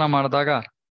ನರ್ತನ ಮಾಡಿದಾಗ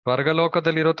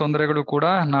ಸ್ವರ್ಗಲೋಕದಲ್ಲಿರೋ ತೊಂದರೆಗಳು ಕೂಡ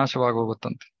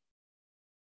ನಾಶವಾಗೋಗುತ್ತಂತೆ.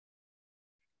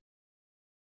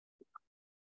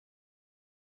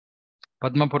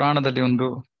 ಪದ್ಮಪುರಾಣದಲ್ಲಿ ಒಂದು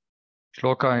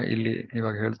ಶ್ಲೋಕ ಇಲ್ಲಿ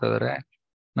ಇವಾಗ ಹೇಳ್ತಾ ಇದ್ದಾರೆ.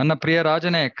 ನನ್ನ ಪ್ರಿಯ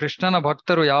ರಾಜನೇ, ಕೃಷ್ಣನ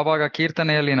ಭಕ್ತರು ಯಾವಾಗ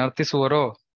ಕೀರ್ತನೆಯಲ್ಲಿ ನರ್ತಿಸುವರೋ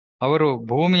ಅವರು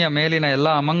ಭೂಮಿಯ ಮೇಲಿನ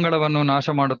ಎಲ್ಲಾ ಅಮಂಗಳವನ್ನು ನಾಶ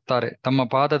ಮಾಡುತ್ತಾರೆ. ತಮ್ಮ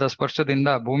ಪಾದದ ಸ್ಪರ್ಶದಿಂದ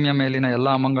ಭೂಮಿಯ ಮೇಲಿನ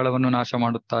ಎಲ್ಲಾ ಅಮಂಗಳವನ್ನು ನಾಶ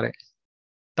ಮಾಡುತ್ತಾರೆ.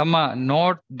 ತಮ್ಮ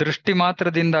ದೃಷ್ಟಿ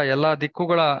ಮಾತ್ರದಿಂದ ಎಲ್ಲಾ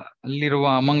ದಿಕ್ಕುಗಳಲ್ಲಿರುವ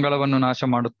ಅಮಂಗಳವನ್ನು ನಾಶ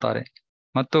ಮಾಡುತ್ತಾರೆ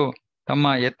ಮತ್ತು ತಮ್ಮ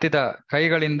ಎತ್ತಿದ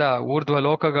ಕೈಗಳಿಂದ ಊರ್ಧ್ವ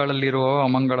ಲೋಕಗಳಲ್ಲಿರುವ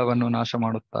ಅಮಂಗಳವನ್ನು ನಾಶ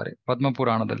ಮಾಡುತ್ತಾರೆ.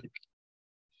 ಪದ್ಮಪುರಾಣದಲ್ಲಿ.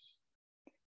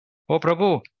 ಓ ಪ್ರಭು,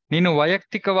 ನೀನು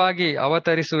ವೈಯಕ್ತಿಕವಾಗಿ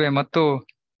ಅವತರಿಸುವೆ ಮತ್ತು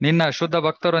ನಿನ್ನ ಶುದ್ಧ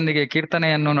ಭಕ್ತರೊಂದಿಗೆ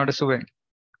ಕೀರ್ತನೆಯನ್ನು ನಡೆಸುವೆ.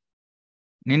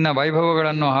 ನಿನ್ನ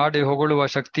ವೈಭವಗಳನ್ನು ಹಾಡಿ ಹೊಗಳುವ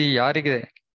ಶಕ್ತಿ ಯಾರಿಗಿದೆ?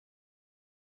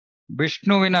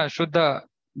 ವಿಷ್ಣುವಿನ ಶುದ್ಧ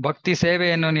ಭಕ್ತಿ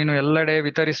ಸೇವೆಯನ್ನು ನೀನು ಎಲ್ಲೆಡೆ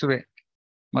ವಿತರಿಸುವೆ.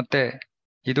 ಮತ್ತೆ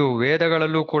ಇದು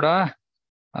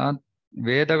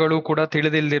ವೇದಗಳು ಕೂಡ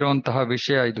ತಿಳಿದಿಲ್ದಿರುವಂತಹ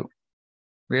ವಿಷಯ ಇದು.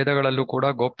 ವೇದಗಳಲ್ಲೂ ಕೂಡ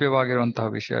ಗೋಪ್ಯವಾಗಿರುವಂತಹ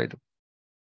ವಿಷಯ ಇದು.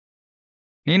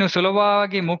 ನೀನು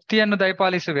ಸುಲಭವಾಗಿ ಮುಕ್ತಿಯನ್ನು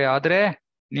ದಯಪಾಲಿಸುವೆ, ಆದ್ರೆ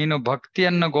ನೀನು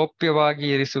ಭಕ್ತಿಯನ್ನು ಗೋಪ್ಯವಾಗಿ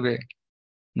ಇರಿಸುವೆ.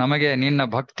 ನಮಗೆ ನಿನ್ನ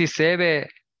ಭಕ್ತಿ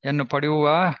ಸೇವೆಯನ್ನು ಪಡೆಯುವ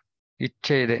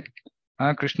ಇಚ್ಛೆ ಇದೆ.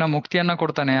 ಕೃಷ್ಣ ಮುಕ್ತಿಯನ್ನ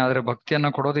ಕೊಡ್ತಾನೆ, ಆದ್ರೆ ಭಕ್ತಿಯನ್ನ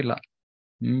ಕೊಡೋದಿಲ್ಲ.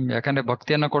 ಯಾಕಂದ್ರೆ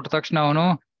ಭಕ್ತಿಯನ್ನ ಕೊಟ್ಟ ತಕ್ಷಣ ಅವನು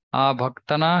ಆ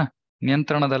ಭಕ್ತನ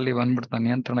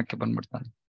ನಿಯಂತ್ರಣಕ್ಕೆ ಬಂದ್ಬಿಡ್ತಾನೆ.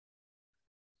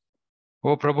 ಓ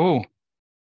ಪ್ರಭು,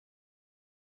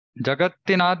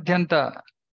 ಜಗತ್ತಿನಾದ್ಯಂತ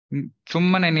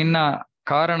ಸುಮ್ಮನೆ ನಿನ್ನ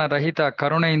ಕಾರಣರಹಿತ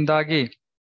ಕರುಣೆಯಿಂದಾಗಿ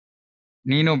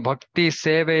ನೀನು ಭಕ್ತಿ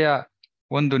ಸೇವೆಯ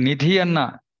ಒಂದು ನಿಧಿಯನ್ನ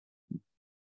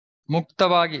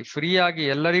ಮುಕ್ತವಾಗಿ, ಫ್ರೀಯಾಗಿ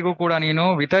ಎಲ್ಲರಿಗೂ ಕೂಡ ನೀನು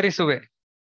ವಿತರಿಸುವೆ.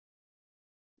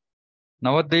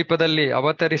 ನವದ್ವೀಪದಲ್ಲಿ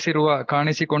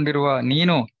ಕಾಣಿಸಿಕೊಂಡಿರುವ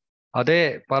ನೀನು ಅದೇ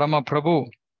ಪರಮ ಪ್ರಭು.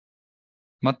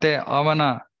 ಮತ್ತೆ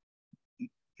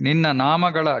ನಿನ್ನ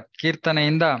ನಾಮಗಳ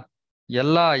ಕೀರ್ತನೆಯಿಂದ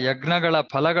ಎಲ್ಲಾ ಯಜ್ಞಗಳ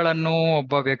ಫಲಗಳನ್ನು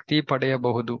ಒಬ್ಬ ವ್ಯಕ್ತಿ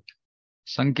ಪಡೆಯಬಹುದು.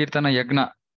 ಸಂಕೀರ್ತನ ಯಜ್ಞ,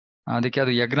 ಅದಕ್ಕೆ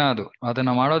ಅದು ಯಜ್ಞ.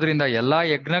 ಅದನ್ನ ಮಾಡೋದ್ರಿಂದ ಎಲ್ಲಾ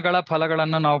ಯಜ್ಞಗಳ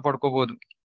ಫಲಗಳನ್ನು ನಾವು ಪಡ್ಕೋಬಹುದು.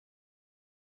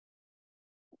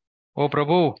 ಓ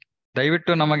ಪ್ರಭು,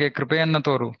 ದಯವಿಟ್ಟು ನಮಗೆ ಕೃಪೆಯನ್ನ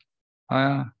ತೋರು.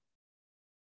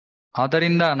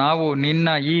 ಆದ್ದರಿಂದ ನಾವು ನಿನ್ನ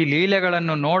ಈ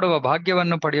ಲೀಲೆಗಳನ್ನು ನೋಡುವ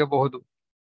ಭಾಗ್ಯವನ್ನು ಪಡೆಯಬಹುದು.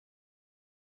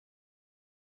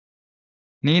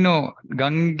 ನೀನು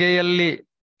ಗಂಗೆಯಲ್ಲಿ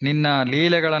ನಿನ್ನ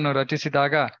ಲೀಲೆಗಳನ್ನು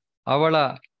ರಚಿಸಿದಾಗ ಅವಳ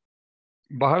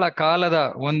ಬಹಳ ಕಾಲದ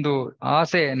ಒಂದು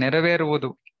ಆಸೆ ನೆರವೇರುವುದು.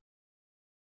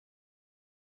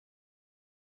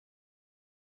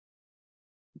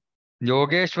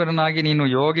 ಯೋಗೇಶ್ವರನಾಗಿ ನೀನು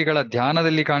ಯೋಗಿಗಳ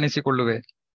ಧ್ಯಾನದಲ್ಲಿ ಕಾಣಿಸಿಕೊಳ್ಳುವೆ.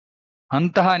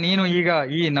 ಅಂತಹ ನೀನು ಈಗ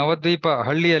ಈ ನವದ್ವೀಪ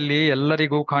ಹಳ್ಳಿಯಲ್ಲಿ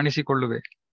ಎಲ್ಲರಿಗೂ ಕಾಣಿಸಿಕೊಳ್ಳುವೆ.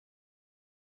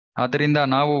 ಆದ್ದರಿಂದ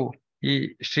ನಾವು ಈ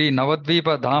ಶ್ರೀ ನವದ್ವೀಪ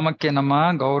ಧಾಮಕ್ಕೆ ನಮ್ಮ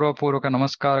ಗೌರವಪೂರ್ವಕ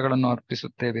ನಮಸ್ಕಾರಗಳನ್ನು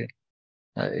ಅರ್ಪಿಸುತ್ತೇವೆ.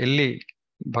 ಇಲ್ಲಿ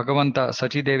ಭಗವಂತ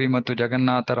ಸಚಿದೇವಿ ಮತ್ತು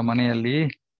ಜಗನ್ನಾಥರ ಮನೆಯಲ್ಲಿ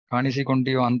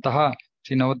ಕಾಣಿಸಿಕೊಂಡಿರುವ ಅಂತಹ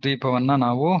ಶ್ರೀ ನವದ್ವೀಪವನ್ನ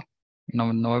ನಾವು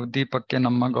ನವದ್ವೀಪಕ್ಕೆ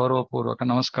ನಮ್ಮ ಗೌರವಪೂರ್ವಕ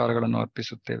ನಮಸ್ಕಾರಗಳನ್ನು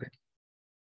ಅರ್ಪಿಸುತ್ತೇವೆ.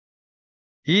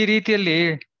 ಈ ರೀತಿಯಲ್ಲಿ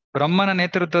ಬ್ರಹ್ಮನ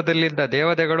ನೇತೃತ್ವದಲ್ಲಿದ್ದ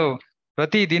ದೇವತೆಗಳು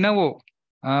ಪ್ರತಿದಿನವೂ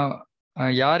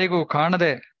ಯಾರಿಗೂ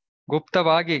ಕಾಣದೆ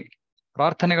ಗುಪ್ತವಾಗಿ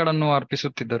ಪ್ರಾರ್ಥನೆಗಳನ್ನು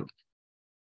ಅರ್ಪಿಸುತ್ತಿದ್ದರು.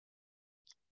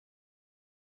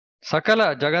 ಸಕಲ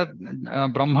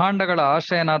ಬ್ರಹ್ಮಾಂಡಗಳ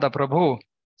ಆಶ್ರಯನಾದ ಪ್ರಭು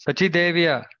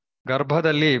ಸಚಿದೇವಿಯ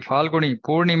ಗರ್ಭದಲ್ಲಿ ಫಾಲ್ಗುಣಿ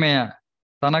ಪೂರ್ಣಿಮೆಯ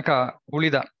ತನಕ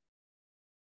ಉಳಿದ.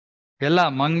 ಎಲ್ಲ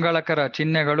ಮಂಗಳಕರ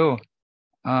ಚಿಹ್ನೆಗಳು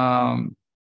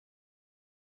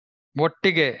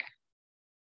ಒಟ್ಟಿಗೆ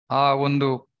ಆ ಒಂದು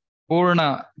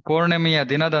ಪೂರ್ಣಿಮೆಯ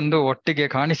ದಿನದಂದು ಒಟ್ಟಿಗೆ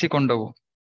ಕಾಣಿಸಿಕೊಂಡವು.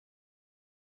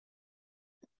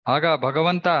 ಆಗ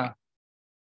ಭಗವಂತ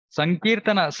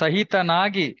ಸಂಕೀರ್ತನ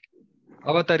ಸಹಿತನಾಗಿ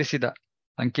ಅವತರಿಸಿದ.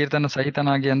 ಸಂಕೀರ್ತನ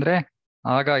ಸಹಿತನಾಗಿ ಅಂದ್ರೆ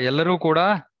ಆಗ ಎಲ್ಲರೂ ಕೂಡ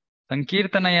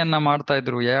ಸಂಕೀರ್ತನೆಯನ್ನ ಮಾಡ್ತಾ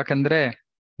ಇದ್ರು. ಯಾಕಂದ್ರೆ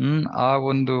ಆ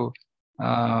ಒಂದು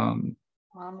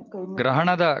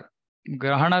ಗ್ರಹಣದ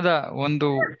ಒಂದು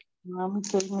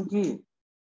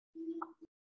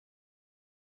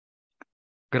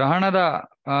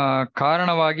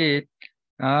ಕಾರಣವಾಗಿ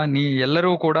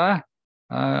ಎಲ್ಲರೂ ಕೂಡ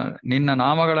ನಿನ್ನ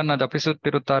ನಾಮಗಳನ್ನ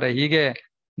ಜಪಿಸುತ್ತಿರುತ್ತಾರೆ. ಹೀಗೆ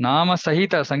ನಾಮ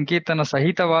ಸಹಿತ ಸಂಕೀರ್ತನ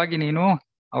ಸಹಿತವಾಗಿ ನೀನು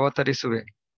ಅವತರಿಸುವೆ.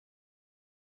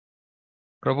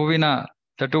 ಪ್ರಭುವಿನ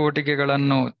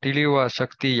ಚಟುವಟಿಕೆಗಳನ್ನು ತಿಳಿಯುವ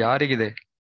ಶಕ್ತಿ ಯಾರಿಗಿದೆ?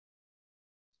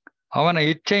 ಅವನ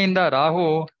ಇಚ್ಛೆಯಿಂದ ರಾಹು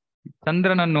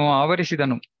ಚಂದ್ರನನ್ನು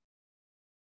ಆವರಿಸಿದನು.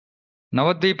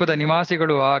 ನವದ್ವೀಪದ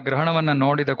ನಿವಾಸಿಗಳು ಆ ಗ್ರಹಣವನ್ನು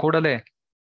ನೋಡಿದ ಕೂಡಲೇ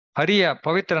ಹರಿಯ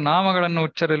ಪವಿತ್ರ ನಾಮಗಳನ್ನು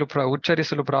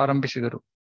ಉಚ್ಚರಿಸಲು ಪ್ರಾರಂಭಿಸಿದರು.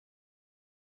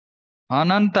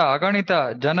 ಅನಂತ ಅಗಣಿತ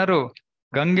ಜನರು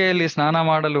ಗಂಗೆಯಲ್ಲಿ ಸ್ನಾನ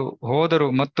ಮಾಡಲು ಹೋದರು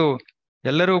ಮತ್ತು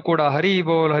ಎಲ್ಲರೂ ಕೂಡ ಹರಿ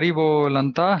ಬೋಲ್ ಹರಿ ಬೋಲ್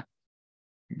ಅಂತ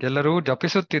ಎಲ್ಲರೂ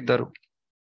ಜಪಿಸುತ್ತಿದ್ದರು.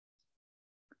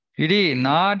 ಇಡೀ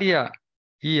ನಾಡಿಯ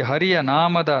ಈ ಹರಿಯ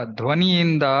ನಾಮದ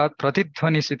ಧ್ವನಿಯಿಂದ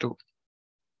ಪ್ರತಿಧ್ವನಿಸಿತು.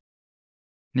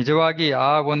 ನಿಜವಾಗಿ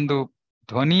ಆ ಒಂದು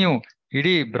ಧ್ವನಿಯು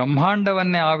ಇಡೀ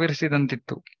ಬ್ರಹ್ಮಾಂಡವನ್ನೇ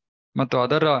ಆವರಿಸಿದಂತಿತ್ತು ಮತ್ತು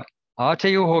ಅದರ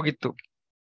ಆಚೆಯೂ ಹೋಗಿತ್ತು.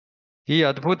 ಈ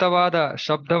ಅದ್ಭುತವಾದ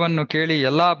ಶಬ್ದವನ್ನು ಕೇಳಿ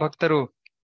ಎಲ್ಲಾ ಭಕ್ತರು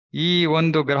ಈ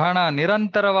ಒಂದು ಗ್ರಹಣ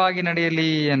ನಿರಂತರವಾಗಿ ನಡೆಯಲಿ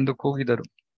ಎಂದು ಕೂಗಿದರು.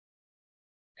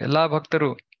 ಎಲ್ಲಾ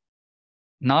ಭಕ್ತರು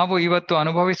ನಾವು ಇವತ್ತು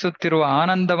ಅನುಭವಿಸುತ್ತಿರುವ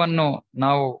ಆನಂದವನ್ನು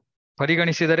ನಾವು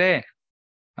ಪರಿಗಣಿಸಿದರೆ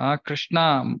ಕೃಷ್ಣ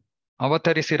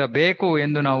ಅವತರಿಸಿರಬೇಕು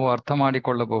ಎಂದು ನಾವು ಅರ್ಥ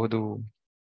ಮಾಡಿಕೊಳ್ಳಬಹುದು.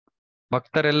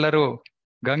 ಭಕ್ತರೆಲ್ಲರೂ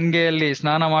ಗಂಗೆಯಲ್ಲಿ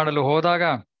ಸ್ನಾನ ಮಾಡಲು ಹೋದಾಗ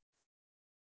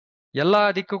ಎಲ್ಲಾ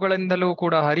ದಿಕ್ಕುಗಳಿಂದಲೂ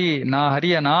ಕೂಡ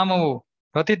ಹರಿಯ ನಾಮವು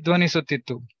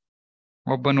ಪ್ರತಿಧ್ವನಿಸುತ್ತಿತ್ತು.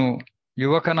 ಒಬ್ಬನು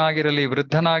ಯುವಕನಾಗಿರಲಿ,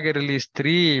 ವೃದ್ಧನಾಗಿರಲಿ,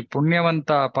 ಸ್ತ್ರೀ,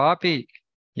 ಪುಣ್ಯವಂತ, ಪಾಪಿ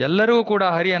ಎಲ್ಲರೂ ಕೂಡ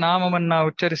ಹರಿಯ ನಾಮವನ್ನ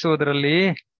ಉಚ್ಚರಿಸುವುದರಲ್ಲಿ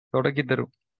ತೊಡಗಿದ್ದರು.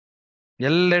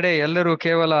 ಎಲ್ಲೆಡೆ ಎಲ್ಲರೂ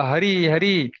ಕೇವಲ ಹರಿ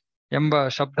ಹರಿ ಎಂಬ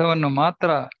ಶಬ್ದವನ್ನು ಮಾತ್ರ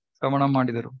ಶ್ರವಣ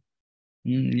ಮಾಡಿದರು.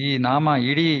 ಈ ನಾಮ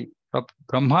ಇಡೀ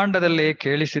ಬ್ರಹ್ಮಾಂಡದಲ್ಲೇ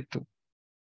ಕೇಳಿಸಿತ್ತು.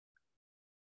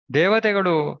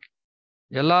 ದೇವತೆಗಳು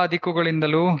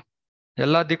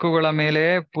ಎಲ್ಲಾ ದಿಕ್ಕುಗಳ ಮೇಲೆ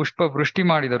ಪುಷ್ಪ ವೃಷ್ಟಿ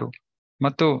ಮಾಡಿದರು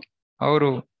ಮತ್ತು ಅವರು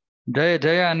ಜಯ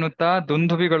ಜಯ ಅನ್ನುತ್ತಾ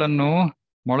ದುಂದುಭಿಗಳನ್ನು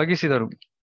ಮೊಳಗಿಸಿದರು.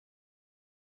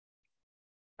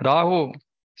 ರಾಹು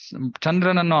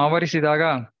ಚಂದ್ರನನ್ನು ಆವರಿಸಿದಾಗ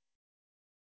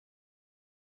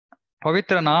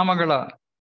ಪವಿತ್ರ ನಾಮಗಳ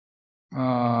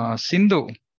ಸಿಂಧು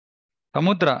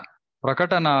ಸಮುದ್ರ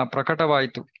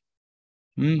ಪ್ರಕಟವಾಯಿತು.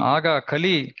 ಆಗ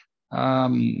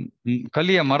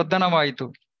ಕಲಿಯ ಮರ್ದನವಾಯಿತು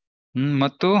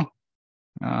ಮತ್ತು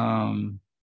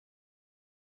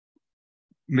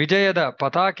ವಿಜಯದ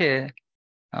ಪತಾಕೆ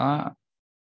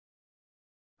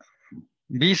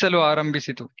ಬೀಸಲು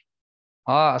ಆರಂಭಿಸಿತು.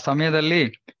 ಆ ಸಮಯದಲ್ಲಿ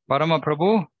ಪರಮಪ್ರಭು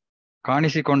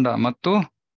ಕಾಣಿಸಿಕೊಂಡ ಮತ್ತು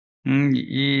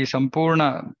ಈ ಸಂಪೂರ್ಣ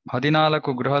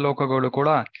 14 ಗೃಹಲೋಕಗಳು ಕೂಡ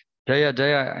ಜಯ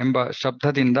ಜಯ ಎಂಬ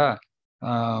ಶಬ್ದದಿಂದ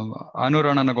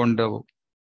ಅನುರಣನಗೊಂಡವು.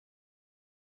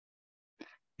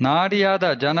 ನಾಡಿಯಾದ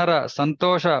ಜನರ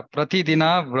ಸಂತೋಷ ಪ್ರತಿದಿನ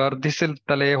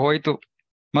ವರ್ಧಿಸುತ್ತಲೇ ಹೋಯಿತು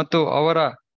ಮತ್ತು ಅವರ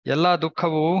ಎಲ್ಲ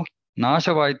ದುಃಖವೂ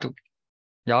ನಾಶವಾಯಿತು.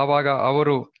 ಯಾವಾಗ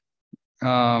ಅವರು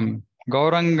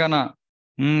ಗೌರಂಗನ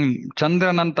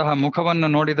ಚಂದ್ರನಂತಹ ಮುಖವನ್ನು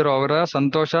ನೋಡಿದರೂ ಅವರ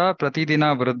ಸಂತೋಷ ಪ್ರತಿದಿನ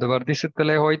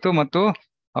ವರ್ಧಿಸುತ್ತಲೇ ಹೋಯಿತು ಮತ್ತು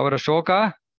ಅವರ ಶೋಕ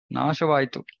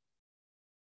ನಾಶವಾಯಿತು.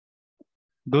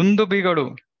 ದುಂದುಭಿಗಳು,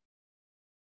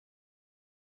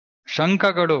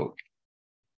 ಶಂಖಗಳು,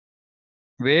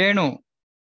 ವೇಣು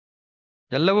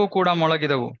ಎಲ್ಲವೂ ಕೂಡ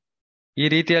ಮೊಳಗಿದವು. ಈ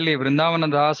ರೀತಿಯಲ್ಲಿ ವೃಂದಾವನ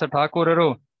ದಾಸ ಠಾಕೂರರು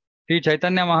ಶ್ರೀ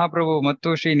ಚೈತನ್ಯ ಮಹಾಪ್ರಭು ಮತ್ತು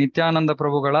ಶ್ರೀ ನಿತ್ಯಾನಂದ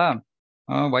ಪ್ರಭುಗಳ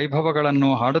ವೈಭವಗಳನ್ನು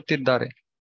ಹಾಡುತ್ತಿದ್ದಾರೆ.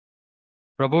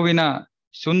 ಪ್ರಭುವಿನ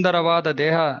ಸುಂದರವಾದ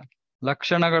ದೇಹ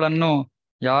ಲಕ್ಷಣಗಳನ್ನು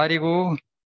ಯಾರಿಗೂ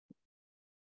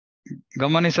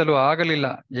ಗಮನಿಸಲು ಆಗಲಿಲ್ಲ,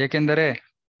 ಏಕೆಂದರೆ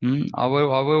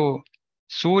ಅವು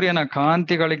ಸೂರ್ಯನ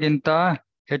ಕಾಂತಿಗಳಿಗಿಂತ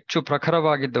ಹೆಚ್ಚು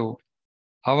ಪ್ರಖರವಾಗಿದ್ದವು.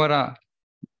 ಅವರ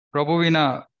ಪ್ರಭುವಿನ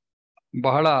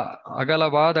ಬಹಳ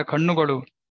ಅಗಲವಾದ ಕಣ್ಣುಗಳು,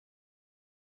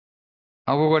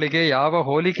 ಅವುಗಳಿಗೆ ಯಾವ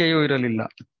ಹೋಲಿಕೆಯೂ ಇರಲಿಲ್ಲ.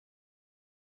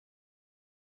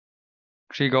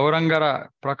 ಶ್ರೀ ಗೌರಂಗರ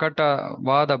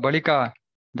ಪ್ರಕಟವಾದ ಬಳಿಕ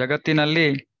ಜಗತ್ತಿನಲ್ಲಿ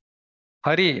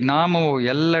ಹರಿ ನಾಮವು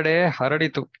ಎಲ್ಲೆಡೆ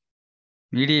ಹರಡಿತು,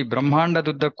 ಇಡೀ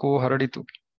ಬ್ರಹ್ಮಾಂಡದುದ್ದಕ್ಕೂ ಹರಡಿತು.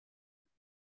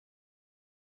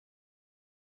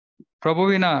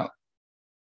 ಪ್ರಭುವಿನ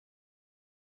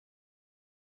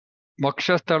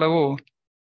ವಕ್ಷಸ್ಥಳವು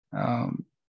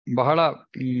ಬಹಳ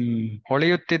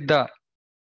ಹೊಳೆಯುತ್ತಿದ್ದ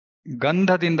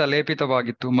ಗಂಧದಿಂದ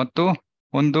ಲೇಪಿತವಾಗಿತ್ತು ಮತ್ತು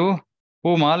ಒಂದು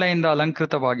ಹೂಮಾಲೆಯಿಂದ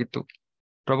ಅಲಂಕೃತವಾಗಿತ್ತು.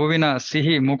 ಪ್ರಭುವಿನ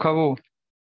ಸಿಹಿ ಮುಖವು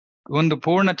ಒಂದು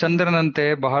ಪೂರ್ಣ ಚಂದ್ರನಂತೆ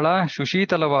ಬಹಳ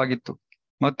ಸುಶೀತಲವಾಗಿತ್ತು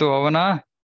ಮತ್ತು ಅವನ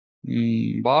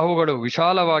ಬಾಹುಗಳು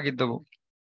ವಿಶಾಲವಾಗಿದ್ದವು.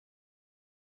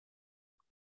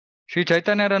 ಶ್ರೀ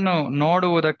ಚೈತನ್ಯರನ್ನು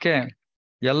ನೋಡುವುದಕ್ಕೆ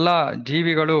ಎಲ್ಲ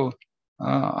ಜೀವಿಗಳು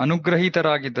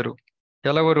ಅನುಗ್ರಹೀತರಾಗಿದ್ದರು.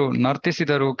 ಕೆಲವರು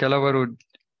ನರ್ತಿಸಿದರು, ಕೆಲವರು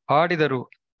ಹಾಡಿದರು,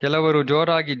 ಕೆಲವರು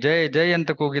ಜೋರಾಗಿ ಜೈ ಜೈ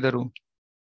ಅಂತ ಕೂಗಿದರು.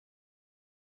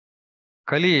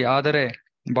 ಕಲಿ ಆದರೆ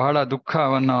ಬಹಳ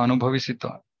ದುಃಖವನ್ನು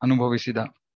ಅನುಭವಿಸಿದ.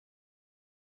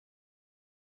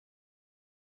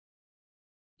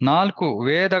 4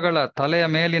 ವೇದಗಳ ತಲೆಯ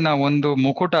ಮೇಲಿನ ಒಂದು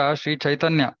ಮುಕುಟ ಶ್ರೀ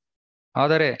ಚೈತನ್ಯ.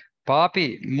 ಆದರೆ ಪಾಪಿ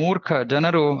ಮೂರ್ಖ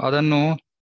ಜನರು ಅದನ್ನು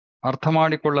ಅರ್ಥ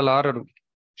ಮಾಡಿಕೊಳ್ಳಲಾರರು.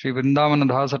 ಶ್ರೀ ವೃಂದಾವನ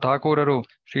ದಾಸ ಠಾಕೂರರು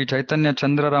ಶ್ರೀ ಚೈತನ್ಯ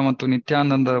ಚಂದ್ರರ ಮತ್ತು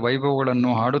ನಿತ್ಯಾನಂದರ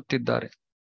ವೈಭವಗಳನ್ನು ಹಾಡುತ್ತಿದ್ದಾರೆ.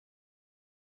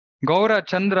 ಗೌರ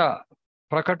ಚಂದ್ರ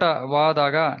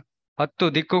ಪ್ರಕಟವಾದಾಗ 10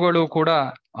 ದಿಕ್ಕುಗಳು ಕೂಡ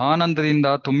ಆನಂದದಿಂದ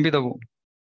ತುಂಬಿದವು.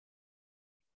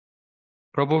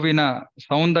 ಪ್ರಭುವಿನ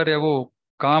ಸೌಂದರ್ಯವು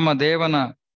ಕಾಮದೇವನ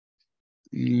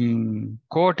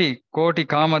ಕೋಟಿ ಕೋಟಿ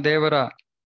ಕಾಮದೇವರ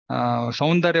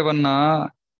ಸೌಂದರ್ಯವನ್ನ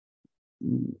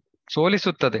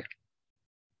ಸೋಲಿಸುತ್ತದೆ.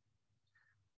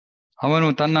 ಅವನು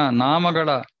ತನ್ನ ನಾಮಗಳ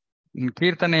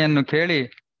ಕೀರ್ತನೆಯನ್ನು ಕೇಳಿ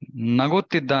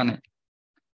ನಗುತ್ತಿದ್ದಾನೆ.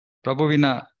 ಪ್ರಭುವಿನ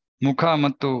ಮುಖ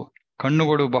ಮತ್ತು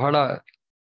ಕಣ್ಣುಗಳು ಬಹಳ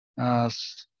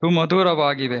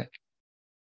ಸುಮಧುರವಾಗಿವೆ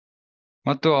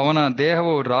ಮತ್ತು ಅವನ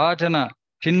ದೇಹವು ರಾಜನ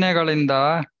ಚಿಹ್ನೆಗಳಿಂದ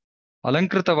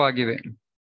ಅಲಂಕೃತವಾಗಿವೆ.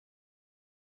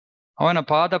 ಅವನ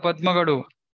ಪಾದ ಪದ್ಮಗಳು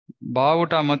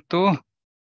ಬಾವುಟ ಮತ್ತು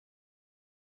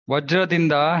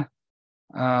ವಜ್ರದಿಂದ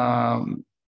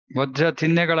ವಜ್ರ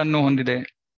ಚಿಹ್ನೆಗಳನ್ನು ಹೊಂದಿದೆ.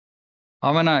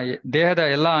 ಅವನ ದೇಹದ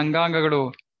ಎಲ್ಲ ಅಂಗಾಂಗಗಳು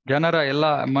ಜನರ ಎಲ್ಲ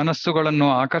ಮನಸ್ಸುಗಳನ್ನು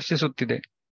ಆಕರ್ಷಿಸುತ್ತಿದೆ.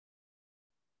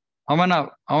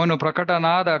 ಅವನು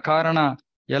ಪ್ರಕಟನಾದ ಕಾರಣ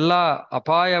ಎಲ್ಲ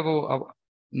ಅಪಾಯವು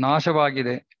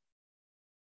ನಾಶವಾಗಿದೆ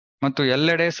ಮತ್ತು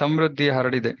ಎಲ್ಲೆಡೆ ಸಮೃದ್ಧಿ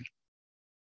ಹರಡಿದೆ.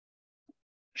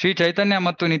 ಶ್ರೀ ಚೈತನ್ಯ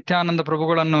ಮತ್ತು ನಿತ್ಯಾನಂದ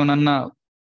ಪ್ರಭುಗಳನ್ನು ನನ್ನ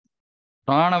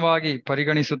ಪ್ರಾಣವಾಗಿ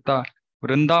ಪರಿಗಣಿಸುತ್ತಾ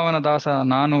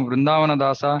ನಾನು ವೃಂದಾವನ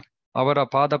ದಾಸ ಅವರ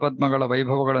ಪಾದಪದ್ಮಗಳ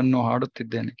ವೈಭವಗಳನ್ನು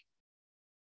ಹಾಡುತ್ತಿದ್ದೇನೆ.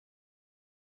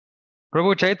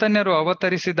 ಪ್ರಭು ಚೈತನ್ಯರು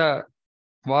ಅವತರಿಸಿದ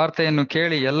ವಾರ್ತೆಯನ್ನು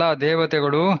ಕೇಳಿ ಎಲ್ಲಾ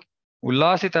ದೇವತೆಗಳು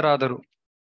ಉಲ್ಲಾಸಿತರಾದರು.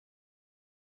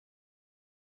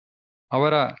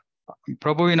 ಅವರ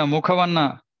ಪ್ರಭುವಿನ ಮುಖವನ್ನ,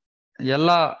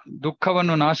 ಎಲ್ಲ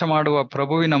ದುಃಖವನ್ನು ನಾಶ ಮಾಡುವ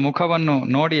ಪ್ರಭುವಿನ ಮುಖವನ್ನು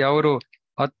ನೋಡಿ ಅವರು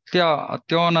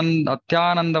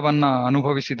ಅತ್ಯಾನಂದವನ್ನ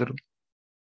ಅನುಭವಿಸಿದರು.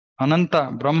 ಅನಂತ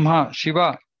ಬ್ರಹ್ಮ, ಶಿವ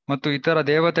ಮತ್ತು ಇತರ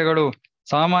ದೇವತೆಗಳು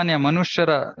ಸಾಮಾನ್ಯ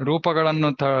ಮನುಷ್ಯರ ರೂಪಗಳನ್ನು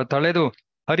ತಳೆದು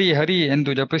ಹರಿ ಹರಿ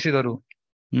ಎಂದು ಜಪಿಸಿದರು.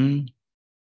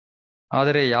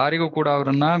 ಆದರೆ ಯಾರಿಗೂ ಕೂಡ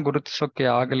ಅವರನ್ನ ಗುರುತಿಸೋಕೆ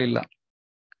ಆಗಲಿಲ್ಲ.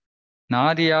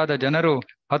 ನಾದಿಯಾದ ಜನರು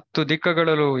 10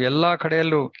 ದಿಕ್ಕುಗಳಲ್ಲೂ ಎಲ್ಲಾ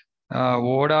ಕಡೆಯಲ್ಲೂ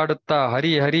ಓಡಾಡುತ್ತಾ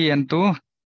ಹರಿ ಹರಿ ಅಂತೂ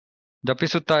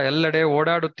ಜಪಿಸುತ್ತಾ ಎಲ್ಲೆಡೆ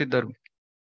ಓಡಾಡುತ್ತಿದ್ದರು.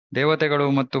 ದೇವತೆಗಳು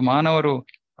ಮತ್ತು ಮಾನವರು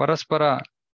ಪರಸ್ಪರ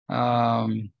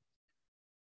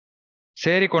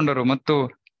ಸೇರಿಕೊಂಡರು ಮತ್ತು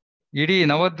ಇಡೀ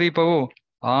ನವದ್ವೀಪವು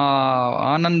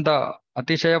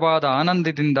ಅತಿಶಯವಾದ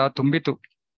ಆನಂದದಿಂದ ತುಂಬಿತು.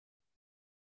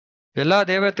 ಎಲ್ಲಾ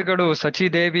ದೇವತೆಗಳು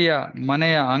ಸಚಿದೇವಿಯ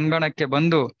ಮನೆಯ ಅಂಗಣಕ್ಕೆ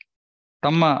ಬಂದು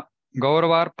ತಮ್ಮ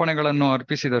ಗೌರವಾರ್ಪಣೆಗಳನ್ನು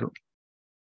ಅರ್ಪಿಸಿದರು.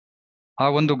 ಆ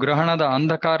ಒಂದು ಗ್ರಹಣದ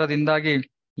ಅಂಧಕಾರದಿಂದಾಗಿ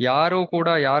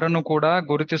ಯಾರನ್ನು ಕೂಡ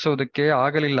ಗುರುತಿಸುವುದಕ್ಕೆ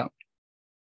ಆಗಲಿಲ್ಲ.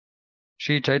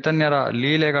 ಶ್ರೀ ಚೈತನ್ಯರ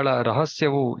ಲೀಲೆಗಳ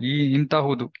ರಹಸ್ಯವು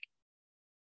ಇಂತಹುದು.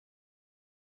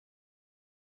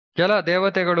 ಕೆಲ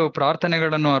ದೇವತೆಗಳು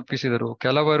ಪ್ರಾರ್ಥನೆಗಳನ್ನು ಅರ್ಪಿಸಿದರು,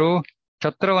 ಕೆಲವರು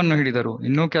ಛತ್ರವನ್ನು ಹಿಡಿದರು,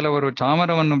 ಇನ್ನೂ ಕೆಲವರು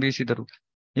ಚಾಮರವನ್ನು ಬೀಸಿದರು,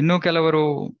 ಇನ್ನೂ ಕೆಲವರು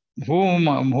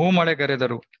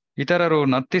ಹೂಮಳೆಗರೆದರು, ಇತರರು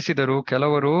ನರ್ತಿಸಿದರು,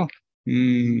 ಕೆಲವರು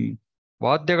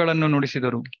ವಾದ್ಯಗಳನ್ನು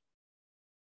ನುಡಿಸಿದರು.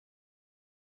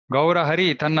 ಗೌರಹರಿ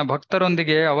ತನ್ನ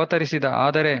ಭಕ್ತರೊಂದಿಗೆ ಅವತರಿಸಿದ,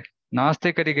 ಆದರೆ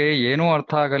ನಾಸ್ತಿಕರಿಗೆ ಏನೂ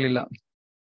ಅರ್ಥ ಆಗಲಿಲ್ಲ.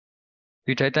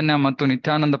 ಈ ಚೈತನ್ಯ ಮತ್ತು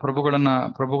ನಿತ್ಯಾನಂದ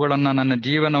ಪ್ರಭುಗಳನ್ನ ನನ್ನ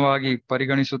ಜೀವನವಾಗಿ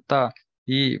ಪರಿಗಣಿಸುತ್ತಾ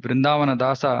ಈ ವೃಂದಾವನ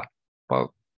ದಾಸ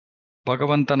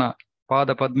ಭಗವಂತನ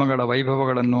ಪಾದ ಪದ್ಮಗಳ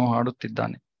ವೈಭವಗಳನ್ನು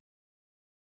ಹಾಡುತ್ತಿದ್ದಾನೆ.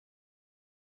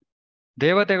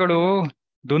 ದೇವತೆಗಳು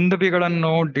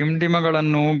ದುಂದುಬಿಗಳನ್ನು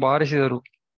ಡಿಂಡಿಮಗಳನ್ನು ಬಾರಿಸಿದರು,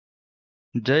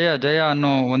 ಜಯ ಜಯ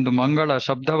ಅನ್ನೋ ಒಂದು ಮಂಗಳ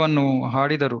ಶಬ್ದವನ್ನು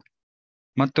ಹಾಡಿದರು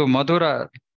ಮತ್ತು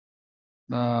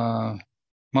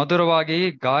ಮಧುರವಾಗಿ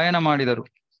ಗಾಯನ ಮಾಡಿದರು.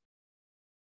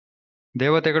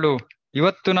 ದೇವತೆಗಳು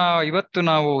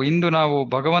ಇಂದು ನಾವು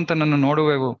ಭಗವಂತನನ್ನು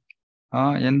ನೋಡುವೆವು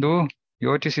ಎಂದು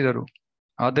ಯೋಚಿಸಿದರು.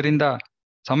 ಆದ್ದರಿಂದ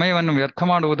ಸಮಯವನ್ನು ವ್ಯರ್ಥ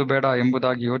ಮಾಡುವುದು ಬೇಡ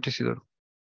ಎಂಬುದಾಗಿ ಯೋಚಿಸಿದರು.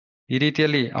 ಈ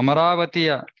ರೀತಿಯಲ್ಲಿ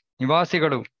ಅಮರಾವತಿಯ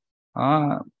ನಿವಾಸಿಗಳು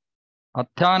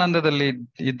ಅತ್ಯಾನಂದದಲ್ಲಿ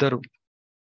ಇದ್ದರು.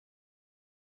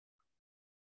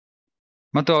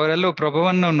 ಮತ್ತು ಅವರೆಲ್ಲೂ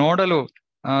ಪ್ರಭುವನ್ನು ನೋಡಲು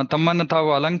ತಮ್ಮನ್ನು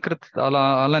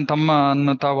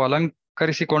ತಾವು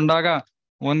ಅಲಂಕರಿಸಿಕೊಂಡಾಗ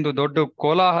ಒಂದು ದೊಡ್ಡ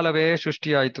ಕೋಲಾಹಲವೇ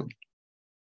ಸೃಷ್ಟಿಯಾಯಿತು.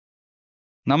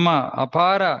 ನಮ್ಮ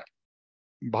ಅಪಾರ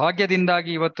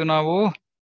ಭಾಗ್ಯದಿಂದಾಗಿ ಇವತ್ತು ನಾವು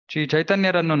ಶ್ರೀ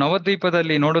ಚೈತನ್ಯರನ್ನು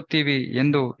ನವದ್ವೀಪದಲ್ಲಿ ನೋಡುತ್ತೀವಿ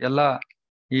ಎಂದು ಎಲ್ಲ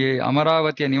ಈ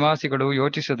ಅಮರಾವತಿಯ ನಿವಾಸಿಗಳು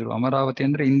ಯೋಚಿಸಿದರು. ಅಮರಾವತಿ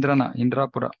ಅಂದ್ರೆ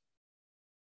ಇಂದ್ರಾಪುರ.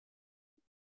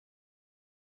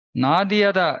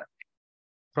 ನಾದಿಯಾದ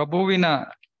ಪ್ರಭುವಿನ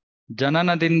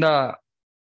ಜನನದಿಂದ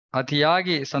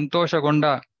ಅತಿಯಾಗಿ ಸಂತೋಷಗೊಂಡ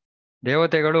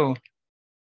ದೇವತೆಗಳು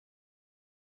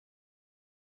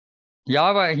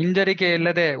ಯಾವ ಹಿಂಜರಿಕೆ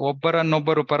ಇಲ್ಲದೆ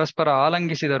ಒಬ್ಬರನ್ನೊಬ್ಬರು ಪರಸ್ಪರ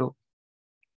ಆಲಂಗಿಸಿದರು.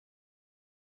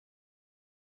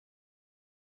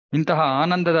 ಇಂತಹ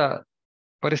ಆನಂದದ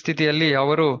ಪರಿಸ್ಥಿತಿಯಲ್ಲಿ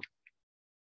ಅವರು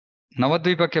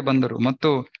ನವದ್ವೀಪಕ್ಕೆ ಬಂದರು ಮತ್ತು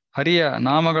ಹರಿಯ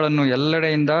ನಾಮಗಳನ್ನು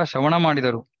ಎಲ್ಲೆಡೆಯಿಂದ ಶ್ರವಣ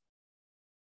ಮಾಡಿದರು.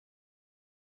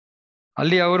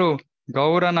 ಅಲ್ಲಿ ಅವರು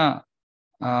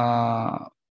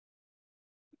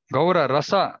ಗೌರ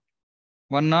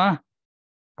ರಸವನ್ನ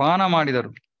ಪಾನ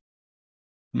ಮಾಡಿದರು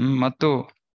ಮತ್ತು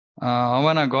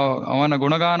ಅವನ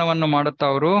ಗುಣಗಾನವನ್ನು ಮಾಡುತ್ತಾ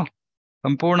ಅವರು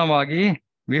ಸಂಪೂರ್ಣವಾಗಿ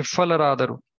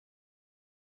ವಿಫಲರಾದರು.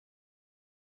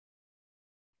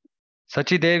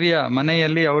 ಸಚಿದೇವಿಯ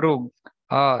ಮನೆಯಲ್ಲಿ ಅವರು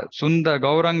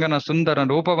ಗೌರಂಗನ ಸುಂದರ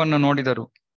ರೂಪವನ್ನು ನೋಡಿದರು.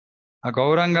 ಆ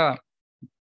ಗೌರಂಗ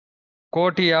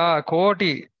ಕೋಟಿ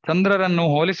ಚಂದ್ರರನ್ನು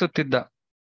ಹೋಲಿಸುತ್ತಿದ್ದ.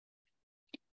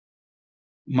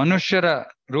 ಮನುಷ್ಯರ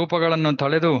ರೂಪಗಳನ್ನು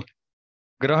ತಳೆದು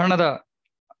ಗ್ರಹಣದ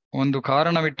ಒಂದು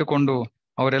ಕಾರಣವಿಟ್ಟುಕೊಂಡು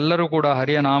ಅವರೆಲ್ಲರೂ ಕೂಡ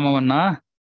ಹರಿಯ ನಾಮವನ್ನ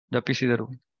ಜಪಿಸಿದರು.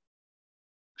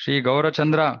 ಶ್ರೀ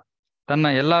ಗೌರಚಂದ್ರ ತನ್ನ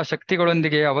ಎಲ್ಲಾ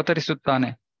ಶಕ್ತಿಗಳೊಂದಿಗೆ ಅವತರಿಸುತ್ತಾನೆ.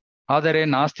 ಆದರೆ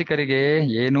ನಾಸ್ತಿಕರಿಗೆ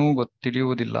ಏನೂ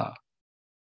ತಿಳಿಯುವುದಿಲ್ಲ.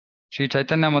 ಶ್ರೀ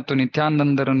ಚೈತನ್ಯ ಮತ್ತು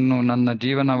ನಿತ್ಯಾನಂದರನ್ನು ನನ್ನ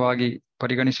ಜೀವನವಾಗಿ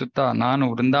ಪರಿಗಣಿಸುತ್ತಾ ನಾನು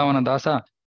ವೃಂದಾವನ ದಾಸ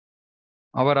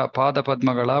ಅವರ ಪಾದ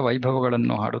ಪದ್ಮಗಳ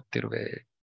ವೈಭವಗಳನ್ನು ಹಾಡುತ್ತಿರುವೆ.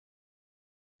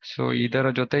 ಸೊ ಇದರ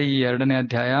ಜೊತೆ ಈ 2ನೇ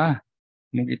ಅಧ್ಯಾಯ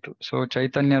ಮುಗೀತು. ಸೊ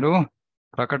ಚೈತನ್ಯರು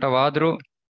ಪ್ರಕಟವಾದ್ರು.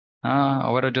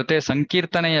 ಅವರ ಜೊತೆ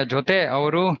ಸಂಕೀರ್ತನೆಯ ಜೊತೆ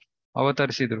ಅವರು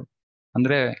ಅವತರಿಸಿದ್ರು.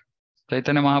 ಅಂದ್ರೆ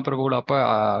ಚೈತನ್ಯ ಮಹಾಪ್ರಭುಗಳು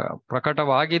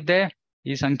ಪ್ರಕಟವಾಗಿದ್ದೇ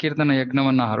ಈ ಸಂಕೀರ್ತನ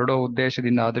ಯಜ್ಞವನ್ನ ಹರಡೋ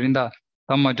ಉದ್ದೇಶದಿಂದ. ಆದ್ರಿಂದ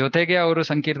ತಮ್ಮ ಜೊತೆಗೆ ಅವರು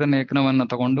ಸಂಕೀರ್ತನ ಯಜ್ಞವನ್ನ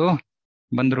ತಗೊಂಡು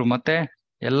ಬಂದ್ರು. ಮತ್ತೆ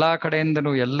ಎಲ್ಲಾ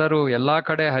ಕಡೆಯಿಂದಲೂ ಎಲ್ಲಾ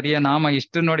ಕಡೆ ಹರಿಯ ನಾಮ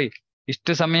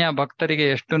ಇಷ್ಟು ಸಮಯ ಭಕ್ತರಿಗೆ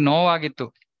ಎಷ್ಟು ನೋವಾಗಿತ್ತು.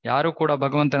 ಯಾರು ಕೂಡ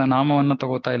ಭಗವಂತನ ನಾಮವನ್ನು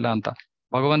ತಗೋತಾ ಇಲ್ಲ ಅಂತ.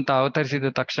 ಭಗವಂತ ಅವತರಿಸಿದ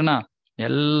ತಕ್ಷಣ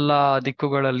ಎಲ್ಲಾ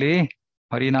ದಿಕ್ಕುಗಳಲ್ಲಿ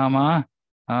ಹರಿನಾಮ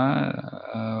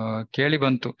ಕೇಳಿ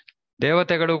ಬಂತು.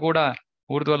 ದೇವತೆಗಳು ಕೂಡ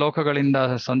ಊರ್ಧ್ವ ಲೋಕಗಳಿಂದ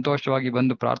ಸಂತೋಷವಾಗಿ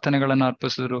ಬಂದು ಪ್ರಾರ್ಥನೆಗಳನ್ನ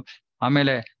ಅರ್ಪಿಸಿದ್ರು.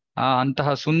 ಆಮೇಲೆ ಅಂತಹ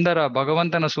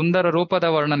ಭಗವಂತನ ಸುಂದರ ರೂಪದ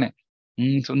ವರ್ಣನೆ,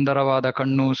 ಸುಂದರವಾದ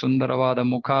ಕಣ್ಣು, ಸುಂದರವಾದ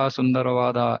ಮುಖ,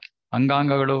 ಸುಂದರವಾದ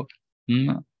ಅಂಗಾಂಗಗಳು,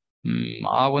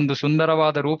 ಆ ಒಂದು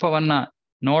ಸುಂದರವಾದ ರೂಪವನ್ನ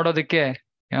ನೋಡೋದಕ್ಕೆ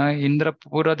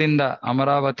ಇಂದ್ರಪುರದಿಂದ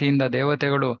ಅಮರಾವತಿಯಿಂದ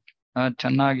ದೇವತೆಗಳು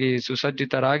ಚೆನ್ನಾಗಿ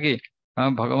ಸುಸಜ್ಜಿತರಾಗಿ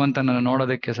ಭಗವಂತನನ್ನು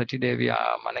ನೋಡೋದಕ್ಕೆ ಸಚಿದೇವಿಯ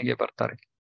ಮನೆಗೆ ಬರ್ತಾರೆ.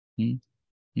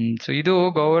 ಸೊ ಇದು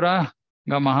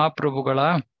ಗೌರಂಗ ಮಹಾಪ್ರಭುಗಳ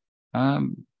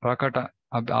ಪ್ರಕಟ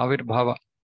ಆವಿರ್ಭಾವ.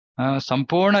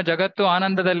 ಸಂಪೂರ್ಣ ಜಗತ್ತು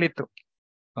ಆನಂದದಲ್ಲಿತ್ತು,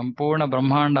 ಸಂಪೂರ್ಣ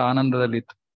ಬ್ರಹ್ಮಾಂಡ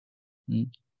ಆನಂದದಲ್ಲಿತ್ತು.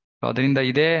 ಅದರಿಂದ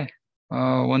ಇದೇ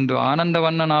ಒಂದು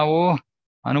ಆನಂದವನ್ನ ನಾವು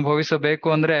ಅನುಭವಿಸಬೇಕು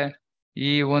ಅಂದ್ರೆ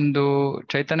ಈ ಒಂದು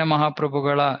ಚೈತನ್ಯ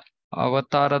ಮಹಾಪ್ರಭುಗಳ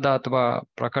ಅವತಾರದ ಅಥವಾ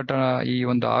ಪ್ರಕಟ ಈ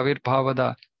ಒಂದು ಆವಿರ್ಭಾವದ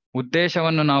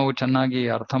ಉದ್ದೇಶವನ್ನು ನಾವು ಚೆನ್ನಾಗಿ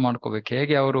ಅರ್ಥ ಮಾಡ್ಕೋಬೇಕು.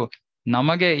 ಹೇಗೆ ಅವರು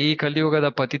ನಮಗೆ ಈ ಕಲಿಯುಗದ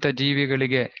ಪತಿತ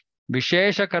ಜೀವಿಗಳಿಗೆ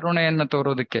ವಿಶೇಷ ಕರುಣೆಯನ್ನು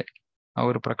ತೋರೋದಕ್ಕೆ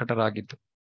ಅವರು ಪ್ರಕಟರಾಗಿದ್ದು.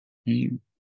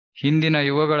 ಹಿಂದಿನ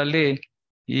ಯುಗಗಳಲ್ಲಿ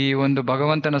ಈ ಒಂದು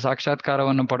ಭಗವಂತನ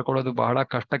ಸಾಕ್ಷಾತ್ಕಾರವನ್ನು ಪಡ್ಕೊಳ್ಳೋದು ಬಹಳ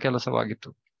ಕಷ್ಟ ಕೆಲಸವಾಗಿತ್ತು.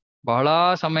 ಬಹಳ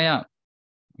ಸಮಯ,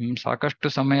 ಸಾಕಷ್ಟು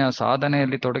ಸಮಯ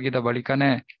ಸಾಧನೆಯಲ್ಲಿ ತೊಡಗಿದ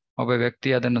ಬಳಿಕನೇ ಒಬ್ಬ ವ್ಯಕ್ತಿ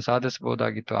ಅದನ್ನು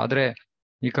ಸಾಧಿಸಬಹುದಾಗಿತ್ತು. ಆದ್ರೆ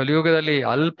ಈ ಕಲಿಯುಗದಲ್ಲಿ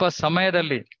ಅಲ್ಪ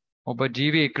ಸಮಯದಲ್ಲಿ ಒಬ್ಬ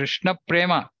ಜೀವಿ ಕೃಷ್ಣ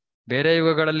ಪ್ರೇಮ, ಬೇರೆ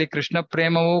ಯುಗಗಳಲ್ಲಿ ಕೃಷ್ಣ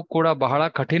ಪ್ರೇಮವೂ ಕೂಡ ಬಹಳ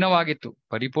ಕಠಿಣವಾಗಿತ್ತು.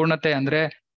 ಪರಿಪೂರ್ಣತೆ ಅಂದ್ರೆ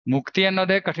ಮುಕ್ತಿ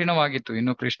ಅನ್ನೋದೇ ಕಠಿಣವಾಗಿತ್ತು.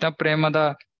 ಇನ್ನು ಕೃಷ್ಣ ಪ್ರೇಮದ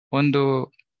ಒಂದು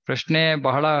ಪ್ರಶ್ನೆ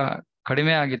ಬಹಳ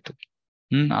ಕಡಿಮೆ ಆಗಿತ್ತು.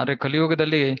 ಆದ್ರೆ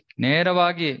ಕಲಿಯುಗದಲ್ಲಿ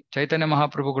ನೇರವಾಗಿ ಚೈತನ್ಯ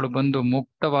ಮಹಾಪ್ರಭುಗಳು ಬಂದು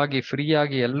ಮುಕ್ತವಾಗಿ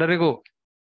ಫ್ರೀಯಾಗಿ ಎಲ್ಲರಿಗೂ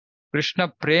ಕೃಷ್ಣ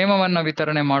ಪ್ರೇಮವನ್ನ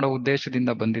ವಿತರಣೆ ಮಾಡೋ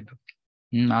ಉದ್ದೇಶದಿಂದ ಬಂದಿದ್ದು.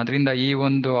 ಆದ್ರಿಂದ ಈ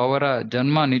ಒಂದು ಅವರ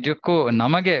ಜನ್ಮ ನಿಜಕ್ಕೂ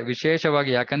ನಮಗೆ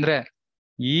ವಿಶೇಷವಾಗಿ, ಯಾಕಂದ್ರೆ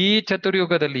ಈ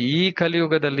ಚತುರ್ಯುಗದಲ್ಲಿ, ಈ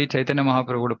ಕಲಿಯುಗದಲ್ಲಿ ಚೈತನ್ಯ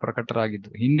ಮಹಾಪ್ರಭುಗಳು ಪ್ರಕಟರಾಗಿದ್ದು.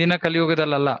 ಹಿಂದಿನ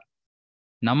ಕಲಿಯುಗದಲ್ಲ,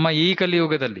 ನಮ್ಮ ಈ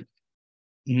ಕಲಿಯುಗದಲ್ಲಿ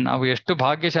ನಾವು ಎಷ್ಟು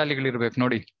ಭಾಗ್ಯಶಾಲಿಗಳಿರ್ಬೇಕು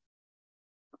ನೋಡಿ.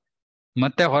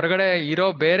 ಮತ್ತೆ ಹೊರಗಡೆ ಇರೋ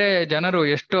ಬೇರೆ ಜನರು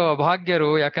ಎಷ್ಟು ಅಭಾಗ್ಯರು,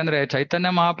 ಯಾಕಂದ್ರೆ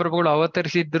ಚೈತನ್ಯ ಮಹಾಪ್ರಭುಗಳು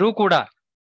ಅವತರಿಸಿದ್ರೂ ಕೂಡ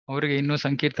ಅವರಿಗೆ ಇನ್ನೂ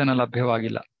ಸಂಕೀರ್ತನ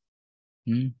ಲಭ್ಯವಾಗಿಲ್ಲ.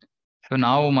 ಸೊ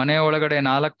ನಾವು ಮನೆ ಒಳಗಡೆ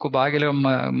 4 ಬಾಗಿಲ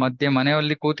ಮಧ್ಯೆ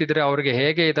ಮನೆಯಲ್ಲಿ ಕೂತಿದ್ರೆ ಅವ್ರಿಗೆ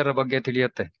ಹೇಗೆ ಇದರ ಬಗ್ಗೆ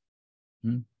ತಿಳಿಯುತ್ತೆ?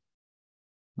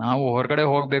 ನಾವು ಹೊರಗಡೆ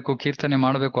ಹೋಗ್ಬೇಕು, ಕೀರ್ತನೆ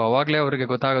ಮಾಡ್ಬೇಕು, ಅವಾಗ್ಲೇ ಅವ್ರಿಗೆ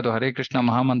ಗೊತ್ತಾಗೋದು ಹರೇ ಕೃಷ್ಣ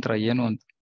ಮಹಾಮಂತ್ರ ಏನು ಅಂತ.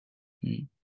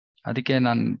 ಅದಕ್ಕೆ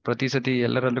ನಾನು ಪ್ರತಿ ಸತಿ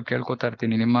ಎಲ್ಲರಲ್ಲೂ ಕೇಳ್ಕೊತಾ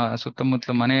ಇರ್ತೀನಿ, ನಿಮ್ಮ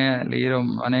ಸುತ್ತಮುತ್ತಲು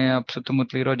ಮನೆಯ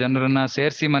ಸುತ್ತಮುತ್ತಲು ಇರೋ ಜನರನ್ನ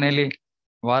ಸೇರಿಸಿ ಮನೆಯಲ್ಲಿ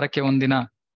ವಾರಕ್ಕೆ ಒಂದಿನ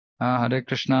ಹರೇ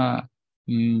ಕೃಷ್ಣ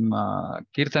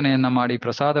ಕೀರ್ತನೆಯನ್ನ ಮಾಡಿ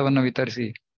ಪ್ರಸಾದವನ್ನ ವಿತರಿಸಿ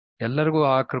ಎಲ್ಲರಿಗೂ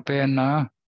ಆ ಕೃಪೆಯನ್ನ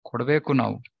ಕೊಡ್ಬೇಕು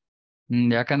ನಾವು.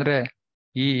 ಯಾಕಂದ್ರೆ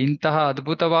ಇಂತಹ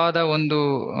ಅದ್ಭುತವಾದ ಒಂದು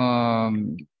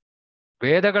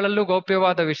ವೇದಗಳಲ್ಲೂ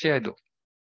ಗೌಪ್ಯವಾದ ವಿಷಯ ಇದು.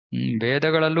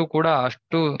 ವೇದಗಳಲ್ಲೂ ಕೂಡ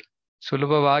ಅಷ್ಟು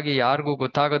ಸುಲಭವಾಗಿ ಯಾರಿಗೂ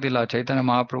ಗೊತ್ತಾಗೋದಿಲ್ಲ ಚೈತನ್ಯ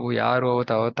ಮಹಾಪ್ರಭು ಯಾರು,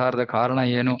 ಅವತಾರದ ಕಾರಣ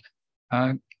ಏನು,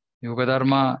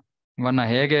 ಯುಗಧರ್ಮವನ್ನ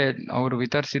ಹೇಗೆ ಅವರು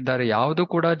ವಿತರಿಸಿದ್ದಾರೆ, ಯಾವುದು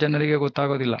ಕೂಡ ಜನರಿಗೆ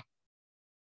ಗೊತ್ತಾಗೋದಿಲ್ಲ.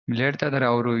 ಇಲ್ಲಿ ಹೇಳ್ತಾ ಇದ್ದಾರೆ,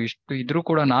 ಅವರು ಇಷ್ಟು ಇದ್ರೂ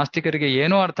ಕೂಡ ನಾಸ್ತಿಕರಿಗೆ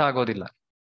ಏನೂ ಅರ್ಥ ಆಗೋದಿಲ್ಲ.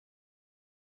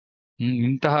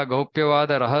 ಇಂತಹ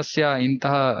ಗೌಪ್ಯವಾದ ರಹಸ್ಯ,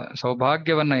 ಇಂತಹ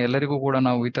ಸೌಭಾಗ್ಯವನ್ನ ಎಲ್ಲರಿಗೂ ಕೂಡ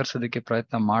ನಾವು ವಿತರಿಸೋದಕ್ಕೆ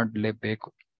ಪ್ರಯತ್ನ ಮಾಡಲೇಬೇಕು.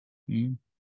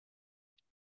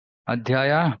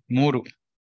 ಅಧ್ಯಾಯ 3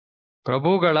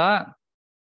 ಪ್ರಭುಗಳ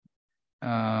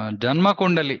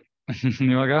ಜನ್ಮಕುಂಡಲಿ.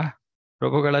 ಇವಾಗ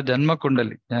ಪ್ರಭುಗಳ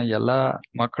ಜನ್ಮಕುಂಡಲಿ, ಎಲ್ಲಾ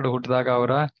ಮಕ್ಕಳು ಹುಟ್ಟಿದಾಗ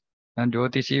ಅವರ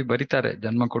ಜ್ಯೋತಿಷಿ ಬರೀತಾರೆ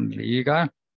ಜನ್ಮಕುಂಡಲಿ. ಈಗ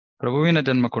ಪ್ರಭುವಿನ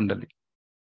ಜನ್ಮಕುಂಡಲಿ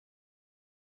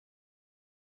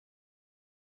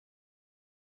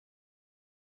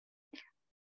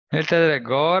ಹೇಳ್ತಾ ಇದ್ದಾರೆ,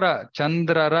 ಗೌರ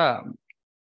ಚಂದ್ರರ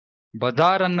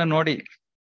ಬಜಾರನ್ನು ನೋಡಿ.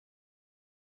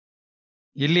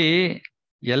 ಇಲ್ಲಿ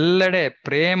ಎಲ್ಲೆಡೆ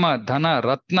ಪ್ರೇಮ ಧನ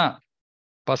ರತ್ನ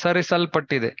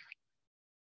ಪಸರಿಸಲ್ಪಟ್ಟಿದೆ.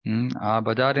 ಆ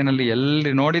ಬಜಾರಿನಲ್ಲಿ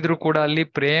ಎಲ್ಲಿ ನೋಡಿದ್ರು ಕೂಡ ಅಲ್ಲಿ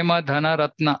ಪ್ರೇಮ ಧನ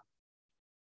ರತ್ನ.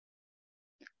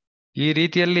 ಈ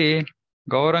ರೀತಿಯಲ್ಲಿ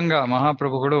ಗೌರಂಗ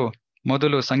ಮಹಾಪ್ರಭುಗಳು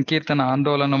ಮೊದಲು ಸಂಕೀರ್ತನ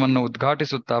ಆಂದೋಲನವನ್ನು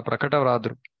ಉದ್ಘಾಟಿಸುತ್ತಾ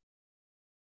ಪ್ರಕಟರಾದರು.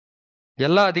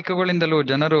 ಎಲ್ಲಾ ದಿಕ್ಕುಗಳಿಂದಲೂ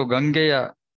ಜನರು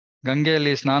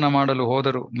ಗಂಗೆಯಲ್ಲಿ ಸ್ನಾನ ಮಾಡಲು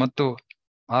ಹೋದರು ಮತ್ತು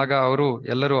ಆಗ ಅವರು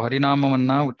ಎಲ್ಲರೂ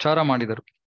ಹರಿನಾಮವನ್ನ ಉಚ್ಚಾರ ಮಾಡಿದರು.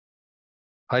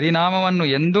 ಹರಿನಾಮವನ್ನು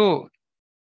ಎಂದೂ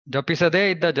ಜಪಿಸದೇ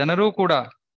ಇದ್ದ ಜನರೂ ಕೂಡ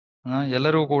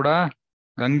ಎಲ್ಲರೂ ಕೂಡ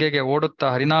ಗಂಗೆಗೆ ಓಡುತ್ತಾ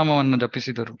ಹರಿನಾಮವನ್ನು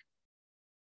ಜಪಿಸಿದರು.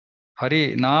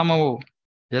 ಹರಿನಾಮವು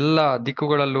ಎಲ್ಲ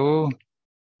ದಿಕ್ಕುಗಳಲ್ಲೂ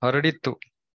ಹರಡಿತ್ತು.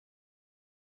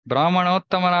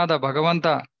 ಬ್ರಾಹ್ಮಣೋತ್ತಮನಾದ ಭಗವಂತ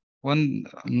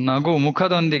ನಗು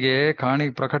ಮುಖದೊಂದಿಗೆ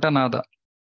ಪ್ರಕಟನಾದ.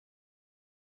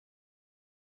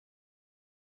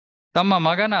 ತಮ್ಮ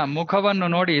ಮಗನ ಮುಖವನ್ನು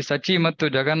ನೋಡಿ ಸಚಿ ಮತ್ತು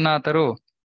ಜಗನ್ನಾಥರು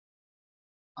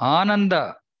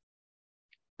ಆನಂದದಿಂದ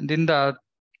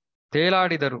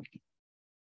ತೇಲಾಡಿದರು.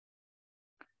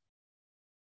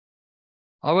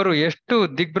 ಅವರು ಎಷ್ಟು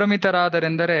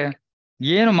ದಿಗ್ಭ್ರಮಿತರಾದರೆಂದರೆ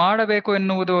ಏನು ಮಾಡಬೇಕು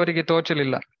ಎನ್ನುವುದು ಅವರಿಗೆ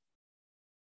ತೋಚಲಿಲ್ಲ.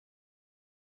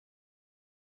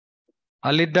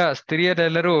 ಅಲ್ಲಿದ್ದ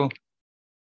ಸ್ತ್ರೀಯರೆಲ್ಲರೂ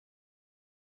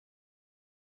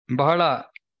ಬಹಳ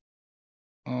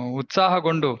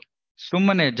ಉತ್ಸಾಹಗೊಂಡು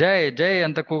ಸುಮ್ಮನೆ ಜೈ ಜೈ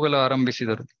ಅಂತ ಕೂಗಲು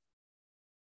ಆರಂಭಿಸಿದರು.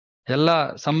 ಎಲ್ಲ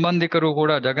ಸಂಬಂಧಿಕರು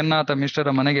ಕೂಡ ಜಗನ್ನಾಥ ಮಿಶ್ರರ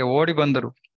ಮನೆಗೆ ಓಡಿ ಬಂದರು.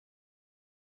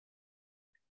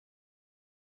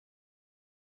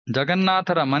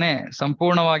 ಜಗನ್ನಾಥರ ಮನೆ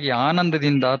ಸಂಪೂರ್ಣವಾಗಿ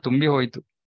ಆನಂದದಿಂದ ತುಂಬಿ ಹೋಯಿತು.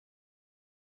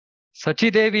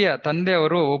 ಸಚಿದೇವಿಯ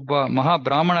ತಂದೆಯವರು ಒಬ್ಬ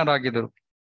ಮಹಾಬ್ರಾಹ್ಮಣರಾಗಿದ್ದರು.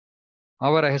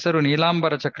 ಅವರ ಹೆಸರು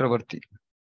ನೀಲಾಂಬರ ಚಕ್ರವರ್ತಿ.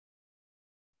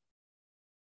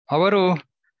 ಅವರು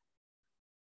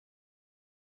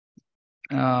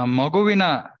ಮಗುವಿನ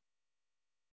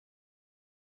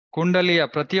ಕುಂಡಲಿಯ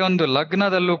ಪ್ರತಿಯೊಂದು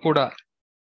ಲಗ್ನದಲ್ಲೂ ಕೂಡ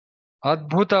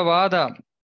ಅದ್ಭುತವಾದ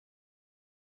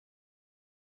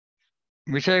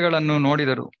ವಿಷಯಗಳನ್ನು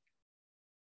ನೋಡಿದರು.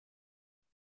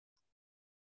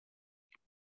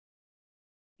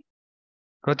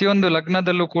 ಪ್ರತಿಯೊಂದು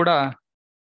ಲಗ್ನದಲ್ಲೂ ಕೂಡ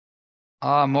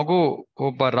ಆ ಮಗು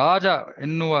ಒಬ್ಬ ರಾಜ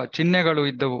ಎನ್ನುವ ಚಿಹ್ನೆಗಳು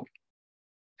ಇದ್ದವು.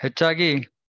 ಹೆಚ್ಚಾಗಿ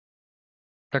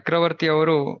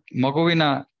ಚಕ್ರವರ್ತಿಯವರು ಮಗುವಿನ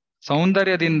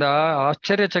ಸೌಂದರ್ಯದಿಂದ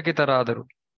ಆಶ್ಚರ್ಯಚಕಿತರಾದರು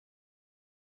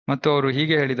ಮತ್ತು ಅವರು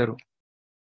ಹೀಗೆ ಹೇಳಿದರು,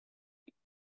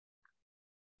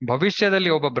 ಭವಿಷ್ಯದಲ್ಲಿ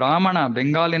ಒಬ್ಬ ಬ್ರಾಹ್ಮಣ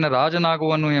ಬೆಂಗಾಲಿನ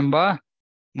ರಾಜನಾಗುವನು ಎಂಬ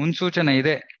ಮುನ್ಸೂಚನೆ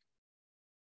ಇದೆ.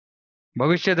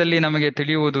 ಭವಿಷ್ಯದಲ್ಲಿ ನಮಗೆ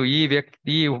ತಿಳಿಯುವುದು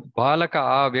ಈ ಬಾಲಕ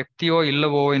ಆ ವ್ಯಕ್ತಿಯೋ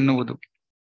ಇಲ್ಲವೋ ಎನ್ನುವುದು.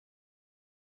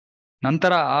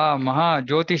 ನಂತರ ಆ ಮಹಾ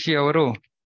ಜ್ಯೋತಿಷಿಯವರು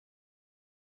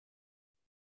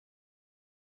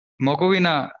ಮಗುವಿನ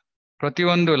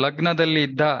ಪ್ರತಿಯೊಂದು ಲಗ್ನದಲ್ಲಿ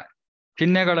ಇದ್ದ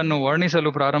ಚಿಹ್ನೆಗಳನ್ನು ವರ್ಣಿಸಲು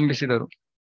ಪ್ರಾರಂಭಿಸಿದರು.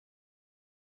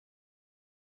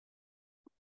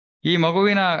 ಈ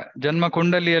ಮಗುವಿನ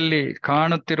ಜನ್ಮಕುಂಡಲಿಯಲ್ಲಿ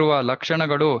ಕಾಣುತ್ತಿರುವ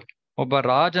ಲಕ್ಷಣಗಳು ಒಬ್ಬ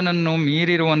ರಾಜನನ್ನು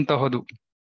ಮೀರಿರುವಂತಹದು.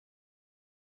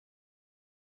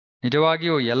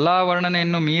 ನಿಜವಾಗಿಯೂ ಎಲ್ಲಾ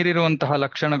ವರ್ಣನೆಯನ್ನು ಮೀರಿರುವಂತಹ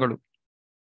ಲಕ್ಷಣಗಳು.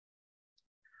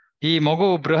 ಈ ಮಗು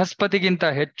ಬೃಹಸ್ಪತಿಗಿಂತ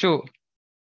ಹೆಚ್ಚು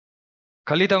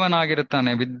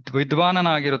ಕಲಿತವನಾಗಿರುತ್ತಾನೆ,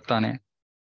 ವಿದ್ವಾನನಾಗಿರುತ್ತಾನೆ.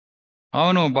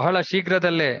 ಅವನು ಬಹಳ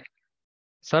ಶೀಘ್ರದಲ್ಲೇ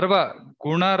ಸರ್ವ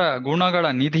ಗುಣಗಳ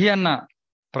ನಿಧಿಯನ್ನ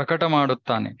ಪ್ರಕಟ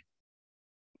ಮಾಡುತ್ತಾನೆ.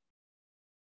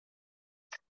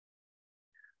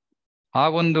 ಆ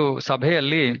ಒಂದು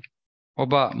ಸಭೆಯಲ್ಲಿ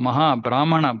ಒಬ್ಬ ಮಹಾ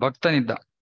ಬ್ರಾಹ್ಮಣ ಭಕ್ತನಿದ್ದ.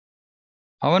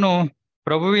 ಅವನು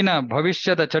ಪ್ರಭುವಿನ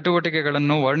ಭವಿಷ್ಯದ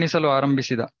ಚಟುವಟಿಕೆಗಳನ್ನು ವರ್ಣಿಸಲು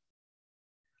ಆರಂಭಿಸಿದ.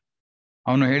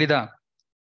 ಅವನು ಹೇಳಿದ,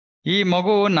 ಈ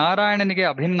ಮಗು ನಾರಾಯಣನಿಗೆ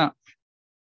ಅಭಿನ್ನ.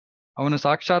 ಅವನು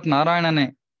ಸಾಕ್ಷಾತ್ ನಾರಾಯಣನೇ.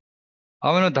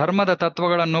 ಅವನು ಧರ್ಮದ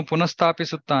ತತ್ವಗಳನ್ನು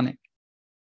ಪುನಃಸ್ಥಾಪಿಸುತ್ತಾನೆ.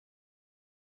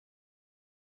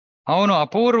 ಅವನು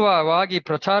ಅಪೂರ್ವವಾಗಿ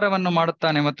ಪ್ರಚಾರವನ್ನು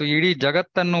ಮಾಡುತ್ತಾನೆ ಮತ್ತು ಇಡೀ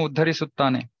ಜಗತ್ತನ್ನು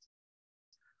ಉದ್ಧರಿಸುತ್ತಾನೆ.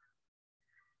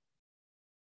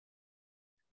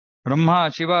 ಬ್ರಹ್ಮ,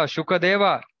 ಶಿವ, ಶುಕದೇವ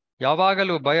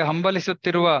ಯಾವಾಗಲೂ ಭಯ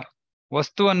ಹಂಬಲಿಸುತ್ತಿರುವ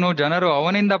ವಸ್ತುವನ್ನು ಜನರು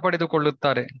ಅವನಿಂದ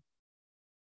ಪಡೆದುಕೊಳ್ಳುತ್ತಾರೆ.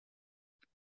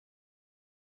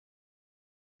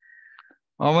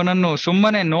 ಅವನನ್ನು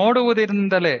ಸುಮ್ಮನೆ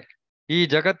ನೋಡುವುದರಿಂದಲೇ ಈ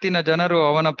ಜಗತ್ತಿನ ಜನರು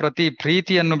ಅವನ ಪ್ರತಿ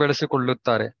ಪ್ರೀತಿಯನ್ನು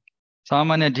ಬೆಳೆಸಿಕೊಳ್ಳುತ್ತಾರೆ.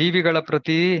 ಸಾಮಾನ್ಯ ಜೀವಿಗಳ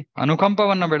ಪ್ರತಿ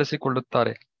ಅನುಕಂಪವನ್ನು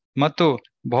ಬೆಳೆಸಿಕೊಳ್ಳುತ್ತಾರೆ ಮತ್ತು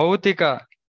ಭೌತಿಕ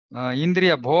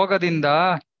ಇಂದ್ರಿಯ ಭೋಗದಿಂದ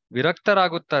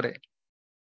ವಿರಕ್ತರಾಗುತ್ತಾರೆ.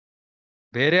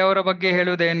 ಬೇರೆಯವರ ಬಗ್ಗೆ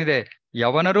ಹೇಳುವುದೇನಿದೆ,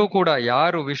 ಯವನರೂ ಕೂಡ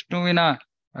ಯಾರು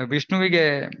ವಿಷ್ಣುವಿಗೆ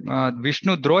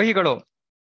ವಿಷ್ಣು ದ್ರೋಹಿಗಳು,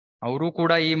 ಅವರೂ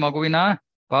ಕೂಡ ಈ ಮಗುವಿನ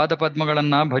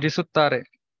ಪಾದಪದ್ಮಗಳನ್ನ ಭಜಿಸುತ್ತಾರೆ.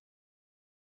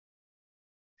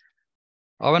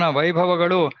 ಅವನ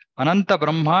ವೈಭವಗಳು ಅನಂತ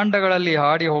ಬ್ರಹ್ಮಾಂಡಗಳಲ್ಲಿ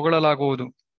ಹಾಡಿ ಹೊಗಳಲಾಗುವುದು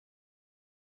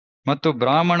ಮತ್ತು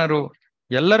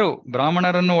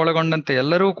ಬ್ರಾಹ್ಮಣರನ್ನು ಒಳಗೊಂಡಂತೆ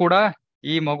ಎಲ್ಲರೂ ಕೂಡ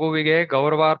ಈ ಮಗುವಿಗೆ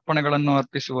ಗೌರವಾರ್ಪಣೆಗಳನ್ನು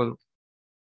ಅರ್ಪಿಸುವುದು.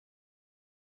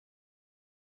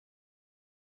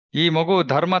 ಈ ಮಗು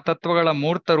ಧರ್ಮ ತತ್ವಗಳ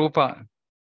ಮೂರ್ತ ರೂಪ.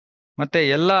 ಮತ್ತೆ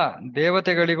ಎಲ್ಲ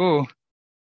ದೇವತೆಗಳಿಗೂ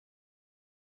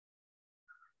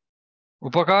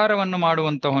ಉಪಕಾರವನ್ನು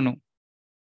ಮಾಡುವಂತಹವನು.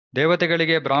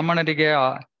 ದೇವತೆಗಳಿಗೆ, ಬ್ರಾಹ್ಮಣರಿಗೆ,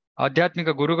 ಆಧ್ಯಾತ್ಮಿಕ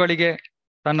ಗುರುಗಳಿಗೆ,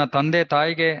 ತನ್ನ ತಂದೆ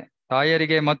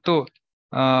ತಾಯರಿಗೆ ಮತ್ತು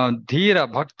ಧೀರ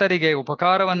ಭಕ್ತರಿಗೆ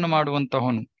ಉಪಕಾರವನ್ನು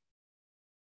ಮಾಡುವಂತಹವನು.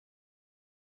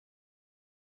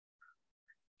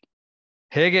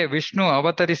 ಹೇಗೆ ವಿಷ್ಣು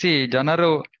ಅವತರಿಸಿ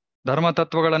ಜನರು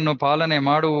ಧರ್ಮತತ್ವಗಳನ್ನು ಪಾಲನೆ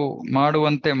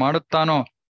ಮಾಡುವಂತೆ ಮಾಡುತ್ತಾನೋ,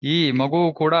 ಈ ಮಗುವು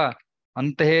ಕೂಡ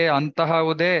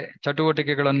ಅಂತಹುದೇ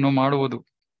ಚಟುವಟಿಕೆಗಳನ್ನು ಮಾಡುವುದು.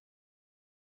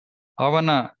 ಅವನ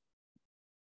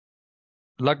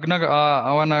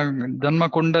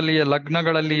ಜನ್ಮಕುಂಡಲಿಯ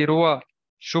ಲಗ್ನಗಳಲ್ಲಿ ಇರುವ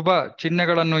ಶುಭ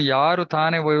ಚಿಹ್ನೆಗಳನ್ನು ಯಾರು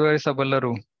ತಾನೇ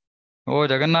ವಿವರಿಸಬಲ್ಲರು? ಓ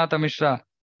ಜಗನ್ನಾಥ ಮಿಶ್ರ,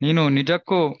 ನೀನು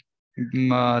ನಿಜಕ್ಕೂ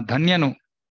ಧನ್ಯನು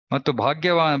ಮತ್ತು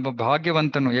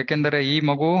ಭಾಗ್ಯವಂತನು, ಏಕೆಂದರೆ ಈ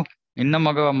ಮಗು ನಿನ್ನ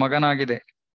ಮಗನಾಗಿದೆ.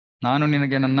 ನಾನು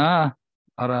ನಿನಗೆ ನನ್ನ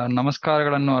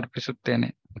ನಮಸ್ಕಾರಗಳನ್ನು ಅರ್ಪಿಸುತ್ತೇನೆ.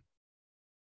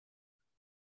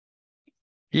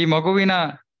 ಈ ಮಗುವಿನ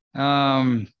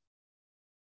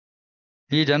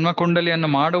ಈ ಜನ್ಮಕುಂಡಲಿಯನ್ನು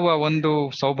ಮಾಡುವ ಒಂದು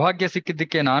ಸೌಭಾಗ್ಯ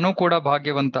ಸಿಕ್ಕಿದ್ದಕ್ಕೆ ನಾನೂ ಕೂಡ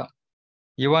ಭಾಗ್ಯವಂತ.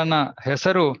 ಇವನ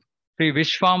ಹೆಸರು ಶ್ರೀ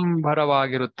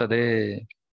ವಿಶ್ವಾಂಭರವಾಗಿರುತ್ತದೆ.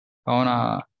 ಅವನ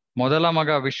ಮೊದಲ ಮಗ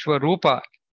ವಿಶ್ವರೂಪ.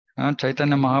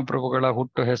 ಚೈತನ್ಯ ಮಹಾಪ್ರಭುಗಳ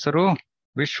ಹುಟ್ಟು ಹೆಸರು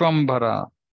ವಿಶ್ವಂಭರ.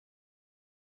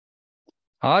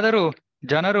 ಆದರೂ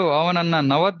ಜನರು ಅವನನ್ನ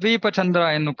ನವದ್ವೀಪ ಚಂದ್ರ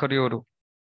ಎಂದು ಕರೆಯುವರು.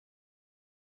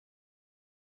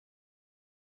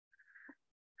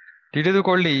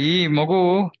 ತಿಳಿದುಕೊಳ್ಳಿ,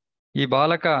 ಈ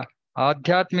ಬಾಲಕ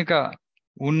ಆಧ್ಯಾತ್ಮಿಕ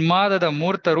ಉನ್ಮಾದದ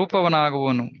ಮೂರ್ತ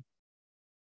ರೂಪವನಾಗುವನು.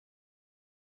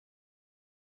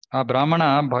 ಆ ಬ್ರಾಹ್ಮಣ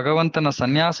ಭಗವಂತನ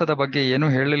ಸನ್ಯಾಸದ ಬಗ್ಗೆ ಏನೂ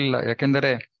ಹೇಳಲಿಲ್ಲ,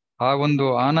 ಯಾಕೆಂದರೆ ಆ ಒಂದು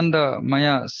ಆನಂದಮಯ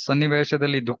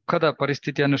ಸನ್ನಿವೇಶದಲ್ಲಿ ದುಃಖದ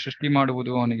ಪರಿಸ್ಥಿತಿಯನ್ನು ಸೃಷ್ಟಿ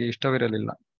ಮಾಡುವುದು ಅವನಿಗೆ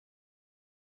ಇಷ್ಟವಿರಲಿಲ್ಲ.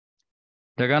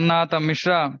 ಜಗನ್ನಾಥ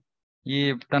ಮಿಶ್ರ ಈ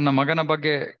ತನ್ನ ಮಗನ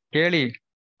ಬಗ್ಗೆ ಕೇಳಿ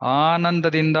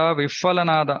ಆನಂದದಿಂದ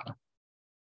ವಿಫಲನಾದ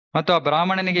ಮತ್ತು ಆ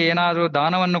ಬ್ರಾಹ್ಮಣನಿಗೆ ಏನಾದರೂ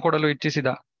ದಾನವನ್ನು ಕೊಡಲು ಇಚ್ಛಿಸಿದ.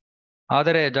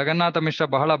 ಆದರೆ ಜಗನ್ನಾಥ ಮಿಶ್ರ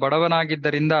ಬಹಳ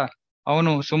ಬಡವನಾಗಿದ್ದರಿಂದ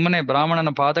ಅವನು ಸುಮ್ಮನೆ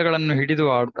ಬ್ರಾಹ್ಮಣನ ಪಾದಗಳನ್ನು ಹಿಡಿದು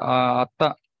ಅತ್ತ.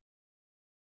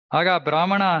 ಆಗ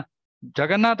ಬ್ರಾಹ್ಮಣ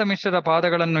ಜಗನ್ನಾಥ ಮಿಶ್ರದ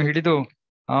ಪಾದಗಳನ್ನು ಹಿಡಿದು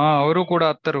ಅವರು ಕೂಡ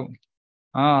ಅತ್ತರು.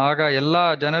 ಆಗ ಎಲ್ಲಾ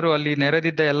ಜನರು, ಅಲ್ಲಿ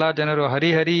ನೆರೆದಿದ್ದ ಎಲ್ಲಾ ಜನರು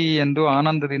ಹರಿಹರಿ ಎಂದು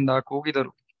ಆನಂದದಿಂದ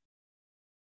ಕೂಗಿದರು.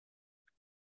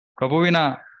 ಪ್ರಭುವಿನ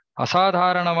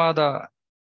ಅಸಾಧಾರಣವಾದ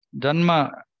ಜನ್ಮ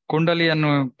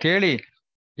ಕುಂಡಲಿಯನ್ನು ಕೇಳಿ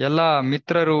ಎಲ್ಲ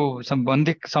ಮಿತ್ರರು,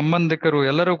 ಸಂಬಂಧಿಕರು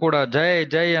ಎಲ್ಲರೂ ಕೂಡ ಜೈ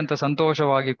ಜೈ ಅಂತ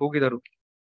ಸಂತೋಷವಾಗಿ ಕೂಗಿದರು.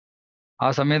 ಆ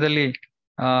ಸಮಯದಲ್ಲಿ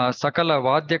ಸಕಲ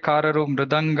ವಾದ್ಯಕಾರರು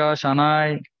ಮೃದಂಗ,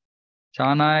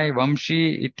 ಶಾನಾಯ್, ವಂಶಿ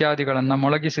ಇತ್ಯಾದಿಗಳನ್ನ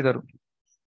ಮೊಳಗಿಸಿದರು.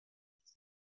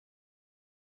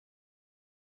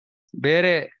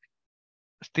 ಬೇರೆ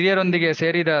ಸ್ತ್ರೀಯರೊಂದಿಗೆ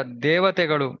ಸೇರಿದ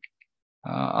ದೇವತೆಗಳು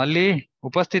ಅಲ್ಲಿ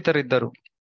ಉಪಸ್ಥಿತರಿದ್ದರು.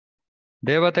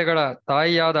 ದೇವತೆಗಳ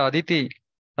ತಾಯಿಯಾದ ಅದಿತಿ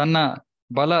ತನ್ನ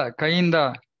ಬಲ ಕೈಯಿಂದ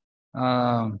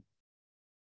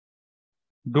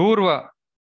ದೂರ್ವ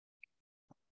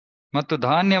ಮತ್ತು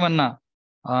ಧಾನ್ಯವನ್ನ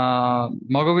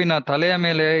ಮಗುವಿನ ತಲೆಯ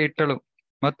ಮೇಲೆ ಇಟ್ಟಳು.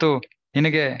 ಮತ್ತು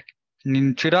ನಿನಗೆ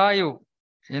ಚಿರಾಯು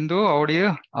ಎಂದು ಅವಳಿಗೆ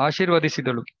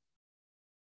ಆಶೀರ್ವದಿಸಿದಳು.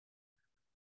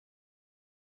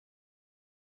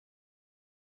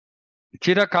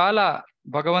 ಚಿರಕಾಲ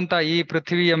ಭಗವಂತ ಈ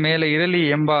ಪೃಥ್ವಿಯ ಮೇಲೆ ಇರಲಿ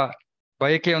ಎಂಬ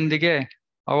ಬಯಕೆಯೊಂದಿಗೆ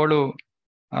ಅವಳು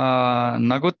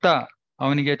ನಗುತ್ತಾ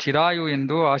ಅವನಿಗೆ ಚಿರಾಯು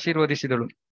ಎಂದು ಆಶೀರ್ವದಿಸಿದಳು.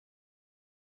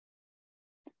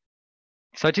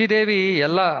 ಸಚಿದೇವಿ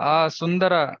ಎಲ್ಲ ಆ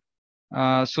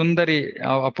ಸುಂದರಿ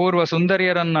ಅಪೂರ್ವ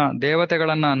ಸುಂದರಿಯರನ್ನ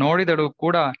ದೇವತೆಗಳನ್ನ ನೋಡಿದಳು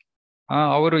ಕೂಡ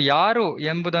ಅವರು ಯಾರು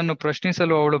ಎಂಬುದನ್ನು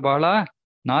ಪ್ರಶ್ನಿಸಲು ಅವಳು ಬಹಳ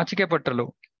ನಾಚಿಕೆ ಪಟ್ಟಳು.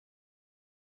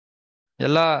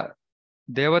 ಎಲ್ಲ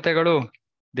ದೇವತೆಗಳು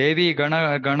ದೇವಿ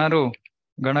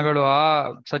ಗಣಗಳು ಆ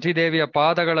ಸಚಿದೇವಿಯ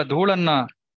ಪಾದಗಳ ಧೂಳನ್ನ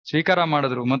ಸ್ವೀಕಾರ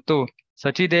ಮಾಡಿದ್ರು ಮತ್ತು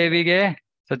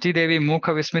ಸಚಿದೇವಿ ಮೂಕ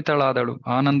ವಿಸ್ಮಿತಳಾದಳು.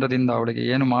 ಆನಂದದಿಂದ ಅವಳಿಗೆ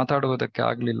ಏನು ಮಾತಾಡುವುದಕ್ಕೆ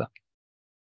ಆಗ್ಲಿಲ್ಲ.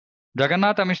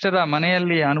 ಜಗನ್ನಾಥ ಮಿಶ್ರರ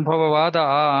ಮನೆಯಲ್ಲಿ ಅನುಭವವಾದ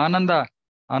ಆ ಆನಂದ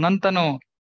ಅನಂತನು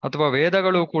ಅಥವಾ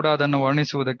ವೇದಗಳು ಕೂಡ ಅದನ್ನು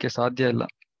ವರ್ಣಿಸುವುದಕ್ಕೆ ಸಾಧ್ಯ ಇಲ್ಲ.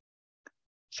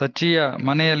 ಸಚಿಯ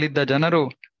ಮನೆಯಲ್ಲಿದ್ದ ಜನರು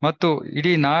ಮತ್ತು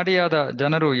ಇಡೀ ನಾಡಿಯಾದ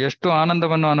ಜನರು ಎಷ್ಟು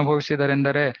ಆನಂದವನ್ನು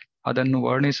ಅನುಭವಿಸಿದರೆಂದರೆ ಅದನ್ನು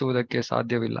ವರ್ಣಿಸುವುದಕ್ಕೆ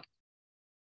ಸಾಧ್ಯವಿಲ್ಲ.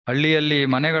 ಹಳ್ಳಿಯಲ್ಲಿ,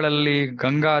 ಮನೆಗಳಲ್ಲಿ,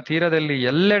 ಗಂಗಾ ತೀರದಲ್ಲಿ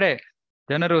ಎಲ್ಲೆಡೆ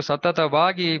ಜನರು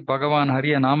ಸತತವಾಗಿ ಭಗವಾನ್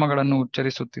ಹರಿಯ ನಾಮಗಳನ್ನು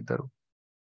ಉಚ್ಚರಿಸುತ್ತಿದ್ದರು.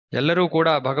 ಎಲ್ಲರೂ ಕೂಡ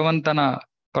ಭಗವಂತನ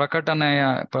ಪ್ರಕಟಣೆಯ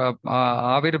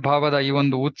ಆವಿರ್ಭಾವದ ಈ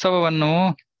ಒಂದು ಉತ್ಸವವನ್ನು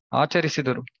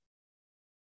ಆಚರಿಸಿದರು.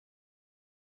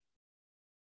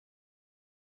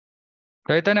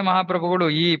 ಚೈತನ್ಯ ಮಹಾಪ್ರಭುಗಳು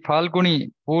ಈ ಫಾಲ್ಗುಣಿ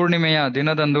ಪೂರ್ಣಿಮೆಯ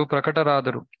ದಿನದಂದು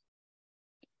ಪ್ರಕಟರಾದರು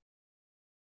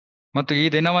ಮತ್ತು ಈ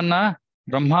ದಿನವನ್ನ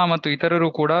ಬ್ರಹ್ಮ ಮತ್ತು ಇತರರು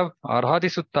ಕೂಡ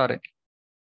ಆರಾಧಿಸುತ್ತಾರೆ.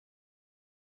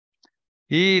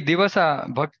 ಈ ದಿವಸ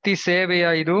ಭಕ್ತಿ ಸೇವೆಯ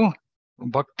ಇದು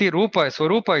ಭಕ್ತಿ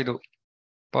ಸ್ವರೂಪ ಇದು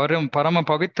ಪರಮ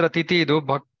ಪವಿತ್ರ ತಿಥಿ, ಇದು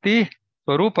ಭಕ್ತಿ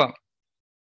ಸ್ವರೂಪ.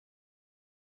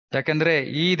 ಯಾಕೆಂದ್ರೆ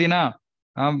ಈ ದಿನ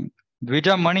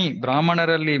ದ್ವಿಜಮಣಿ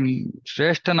ಬ್ರಾಹ್ಮಣರಲ್ಲಿ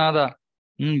ಶ್ರೇಷ್ಠನಾದ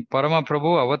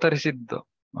ಪರಮಪ್ರಭು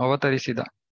ಅವತರಿಸಿದ.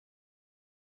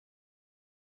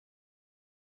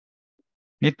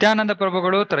 ನಿತ್ಯಾನಂದ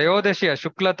ಪ್ರಭುಗಳು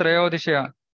ಶುಕ್ಲ ತ್ರಯೋದಶಿಯ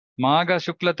ಮಾಘ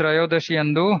ಶುಕ್ಲ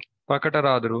ತ್ರಯೋದಶಿಯಂದು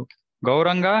ಪ್ರಕಟರಾದರು.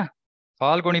 ಗೌರಂಗ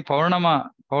ಫಾಲ್ಗುಣಿ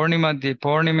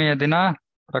ಪೌರ್ಣಿಮೆಯ ದಿನ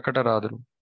ಪ್ರಕಟರಾದರು.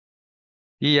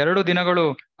 ಈ 2 ದಿನಗಳು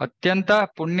ಅತ್ಯಂತ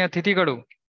ಪುಣ್ಯ ತಿಥಿಗಳು,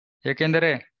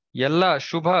 ಏಕೆಂದರೆ ಎಲ್ಲ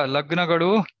ಶುಭ ಲಗ್ನಗಳು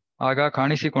ಆಗ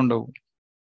ಕಾಣಿಸಿಕೊಂಡವು.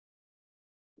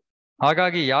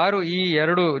 ಹಾಗಾಗಿ ಯಾರು ಈ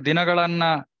 2 ದಿನಗಳನ್ನ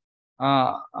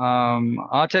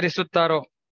ಆಚರಿಸುತ್ತಾರೋ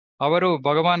ಅವರು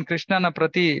ಭಗವಾನ್ ಕೃಷ್ಣನ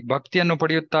ಪ್ರತಿ ಭಕ್ತಿಯನ್ನು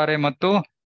ಪಡೆಯುತ್ತಾರೆ ಮತ್ತು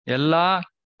ಎಲ್ಲಾ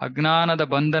ಅಜ್ಞಾನದ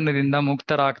ಬಂಧನದಿಂದ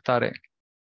ಮುಕ್ತರಾಗ್ತಾರೆ.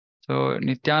 ಸೊ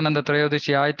ನಿತ್ಯಾನಂದ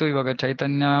ತ್ರಯೋದಶಿ ಆಯ್ತು. ಇವಾಗ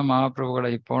ಚೈತನ್ಯ ಮಹಾಪ್ರಭುಗಳ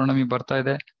ಈ ಪೌರ್ಣಮಿ ಬರ್ತಾ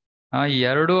ಇದೆ. ಈ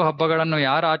 2 ಹಬ್ಬಗಳನ್ನು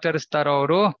ಯಾರು ಆಚರಿಸ್ತಾರೋ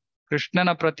ಅವರು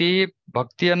ಕೃಷ್ಣನ ಪ್ರತಿ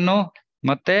ಭಕ್ತಿಯನ್ನು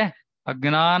ಮತ್ತೆ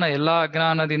ಎಲ್ಲಾ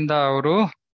ಅಜ್ಞಾನದಿಂದ ಅವರು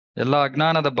ಎಲ್ಲಾ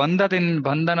ಅಜ್ಞಾನದ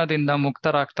ಬಂಧನದಿಂದ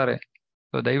ಮುಕ್ತರಾಗ್ತಾರೆ.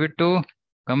 ಸೊ ದಯವಿಟ್ಟು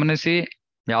ಗಮನಿಸಿ,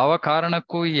 ಯಾವ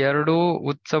ಕಾರಣಕ್ಕೂ ಈ 2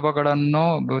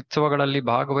 ಉತ್ಸವಗಳಲ್ಲಿ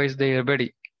ಭಾಗವಹಿಸದೆ ಇರಬೇಡಿ.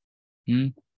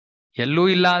 ಎಲ್ಲೂ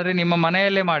ಇಲ್ಲ ಅಂದ್ರೆ ನಿಮ್ಮ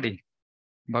ಮನೆಯಲ್ಲೇ ಮಾಡಿ,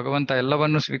 ಭಗವಂತ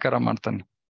ಎಲ್ಲವನ್ನೂ ಸ್ವೀಕಾರ ಮಾಡ್ತಾನೆ.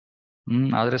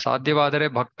 ಆದ್ರೆ ಸಾಧ್ಯವಾದರೆ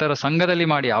ಭಕ್ತರ ಸಂಘದಲ್ಲಿ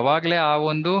ಮಾಡಿ. ಅವಾಗ್ಲೇ ಆ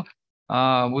ಒಂದು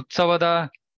ಉತ್ಸವದ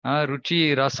ರುಚಿ,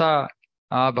 ರಸ,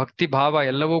 ಭಕ್ತಿ ಭಾವ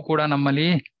ಎಲ್ಲವೂ ಕೂಡ ನಮ್ಮಲ್ಲಿ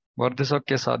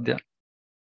ವರ್ಧಿಸೋಕೆ ಸಾಧ್ಯ.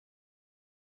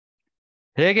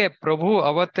 ಹೇಗೆ ಪ್ರಭು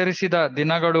ಅವತರಿಸಿದ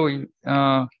ದಿನಗಳು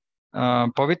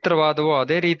ಪವಿತ್ರವಾದವೋ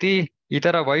ಅದೇ ರೀತಿ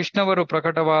ಇತರ ವೈಷ್ಣವರು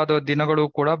ಪ್ರಕಟವಾದ ದಿನಗಳು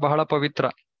ಕೂಡ ಬಹಳ ಪವಿತ್ರ.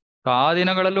 ಆ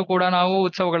ದಿನಗಳಲ್ಲೂ ಕೂಡ ನಾವು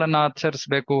ಉತ್ಸವಗಳನ್ನ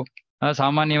ಆಚರಿಸ್ಬೇಕು.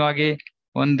 ಸಾಮಾನ್ಯವಾಗಿ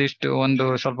ಒಂದು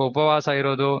ಸ್ವಲ್ಪ ಉಪವಾಸ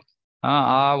ಇರೋದು,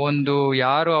 ಆ ಒಂದು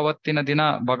ಯಾರು ಅವತ್ತಿನ ದಿನ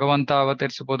ಭಗವಂತ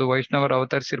ಅವತರಿಸಬಹುದು, ವೈಷ್ಣವರು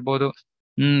ಅವತರಿಸಿರ್ಬೋದು,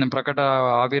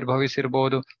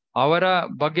 ಆವಿರ್ಭವಿಸಿರ್ಬೋದು, ಅವರ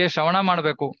ಬಗ್ಗೆ ಶ್ರವಣ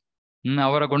ಮಾಡ್ಬೇಕು,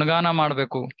 ಅವರ ಗುಣಗಾನ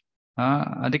ಮಾಡ್ಬೇಕು.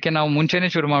 ಅದಕ್ಕೆ ನಾವು ಮುಂಚೆನೆ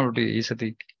ಶುರು ಮಾಡ್ಬಿಟ್ವಿ ಈ ಸತಿ,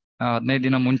 15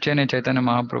 ದಿನ ಮುಂಚೆನೆ ಚೈತನ್ಯ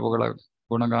ಮಹಾಪ್ರಭುಗಳ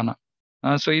ಗುಣಗಾನ.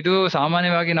 ಸೊ ಇದು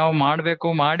ಸಾಮಾನ್ಯವಾಗಿ ನಾವು ಮಾಡ್ಬೇಕು.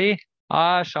 ಮಾಡಿ ಆ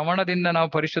ಶ್ರವಣದಿಂದ ನಾವು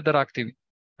ಪರಿಶುದ್ಧರಾಗ್ತೀವಿ,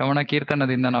 ಶ್ರವಣ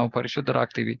ಕೀರ್ತನದಿಂದ ನಾವು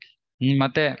ಪರಿಶುದ್ಧರಾಗ್ತೀವಿ.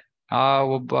 ಮತ್ತೆ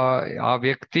ಆ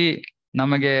ವ್ಯಕ್ತಿ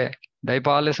ನಮಗೆ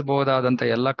ದಯಪಾಲಿಸಬಹುದಾದಂತ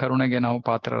ಎಲ್ಲ ಕರುಣೆಗೆ ನಾವು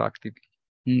ಪಾತ್ರರಾಗ್ತೀವಿ.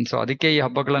 ಸೊ ಅದಕ್ಕೆ ಈ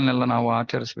ಹಬ್ಬಗಳನ್ನೆಲ್ಲ ನಾವು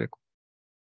ಆಚರಿಸ್ಬೇಕು.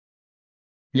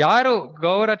 ಯಾರು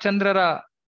ಗೌರಚಂದ್ರರ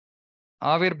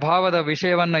ಆವಿರ್ಭಾವದ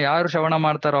ವಿಷಯವನ್ನ ಯಾರು ಶ್ರವಣ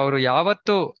ಮಾಡ್ತಾರೋ ಅವರು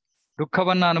ಯಾವತ್ತೂ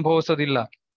ದುಃಖವನ್ನ ಅನುಭವಿಸೋದಿಲ್ಲ,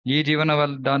 ಈ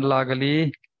ಜೀವನದಲ್ಲಾಗಲಿ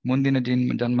ಮುಂದಿನ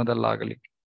ಜನ್ಮದಲ್ಲಾಗಲಿ.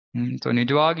 ಸೊ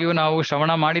ನಿಜವಾಗಿಯೂ ನಾವು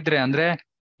ಶ್ರವಣ ಮಾಡಿದ್ರೆ, ಅಂದ್ರೆ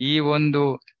ಈ ಒಂದು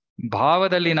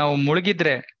ಭಾವದಲ್ಲಿ ನಾವು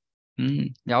ಮುಳುಗಿದ್ರೆ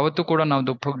ಯಾವತ್ತೂ ಕೂಡ ನಾವು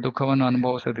ದುಃಖವನ್ನು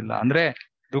ಅನುಭವಿಸೋದಿಲ್ಲ. ಅಂದ್ರೆ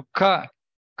ದುಃಖ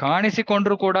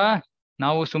ಕಾಣಿಸಿಕೊಂಡ್ರು ಕೂಡ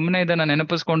ನಾವು ಸುಮ್ಮನೆ ಇದನ್ನ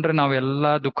ನೆನಪಿಸ್ಕೊಂಡ್ರೆ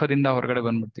ನಾವೆಲ್ಲಾ ದುಃಖದಿಂದ ಹೊರಗಡೆ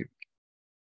ಬಂದ್ಬಿಡ್ತೀವಿ.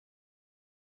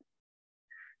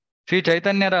 ಶ್ರೀ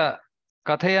ಚೈತನ್ಯರ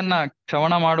ಕಥೆಯನ್ನ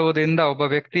ಶ್ರವಣ ಮಾಡುವುದರಿಂದ ಒಬ್ಬ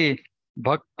ವ್ಯಕ್ತಿ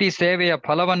ಭಕ್ತಿ ಸೇವೆಯ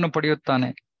ಫಲವನ್ನು ಪಡೆಯುತ್ತಾನೆ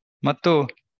ಮತ್ತು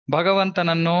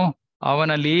ಭಗವಂತನನ್ನು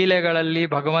ಅವನ ಲೀಲೆಗಳಲ್ಲಿ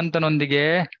ಭಗವಂತನೊಂದಿಗೆ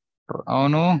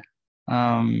ಅವನು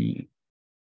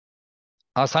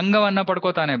ಆ ಸಂಘವನ್ನ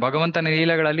ಪಡ್ಕೋತಾನೆ. ಭಗವಂತನ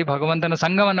ಲೀಲೆಗಳಲ್ಲಿ ಭಗವಂತನ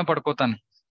ಸಂಘವನ್ನ ಪಡ್ಕೋತಾನೆ.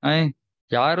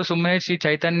 ಯಾರು ಸುಮ್ಮನೆ ಶ್ರೀ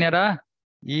ಚೈತನ್ಯರ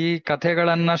ಈ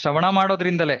ಕಥೆಗಳನ್ನ ಶ್ರವಣ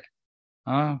ಮಾಡೋದ್ರಿಂದಲೇ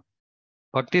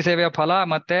ಭಕ್ತಿ ಸೇವೆಯ ಫಲ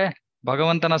ಮತ್ತೆ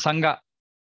ಭಗವಂತನ ಸಂಘ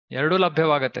ಎರಡೂ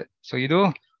ಲಭ್ಯವಾಗತ್ತೆ. ಸೊ ಇದು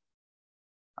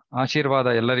ಆಶೀರ್ವಾದ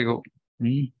ಎಲ್ಲರಿಗೂ.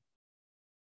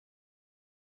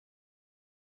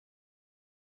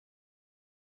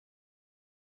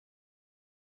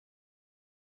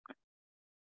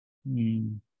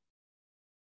 ಹ್ಮ್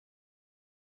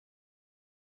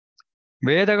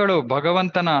ವೇದಗಳು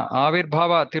ಭಗವಂತನ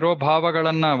ಆವಿರ್ಭಾವ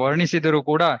ತಿರೋಭಾವಗಳನ್ನ ವರ್ಣಿಸಿದರೂ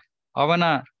ಕೂಡ ಅವನ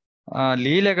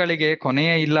ಲೀಲೆಗಳಿಗೆ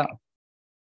ಕೊನೆಯೇ ಇಲ್ಲ.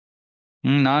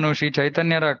 ನಾನು ಶ್ರೀ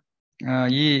ಚೈತನ್ಯರ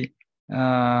ಈ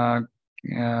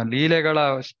ಲೀಲೆಗಳ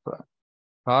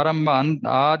ಪ್ರಾರಂಭ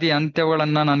ಆದಿ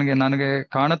ಅಂತ್ಯಗಳನ್ನ ನನಗೆ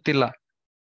ಕಾಣುತ್ತಿಲ್ಲ.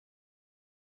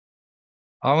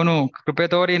 ಅವನು ಕೃಪೆ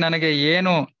ತೋರಿ ನನಗೆ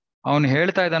ಏನು ಅವನು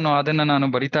ಹೇಳ್ತಾ ಇದ್ದಾನೋ ಅದನ್ನ ನಾನು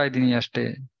ಬರಿತಾ ಇದ್ದೀನಿ ಅಷ್ಟೇ.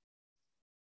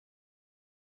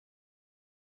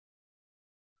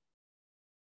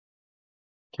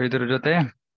 ಇದರ ಜೊತೆ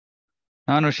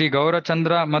ನಾನು ಶ್ರೀ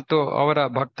ಗೌರಚಂದ್ರ ಮತ್ತು ಅವರ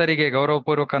ಭಕ್ತರಿಗೆ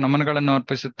ಗೌರವಪೂರ್ವಕ ನಮನಗಳನ್ನು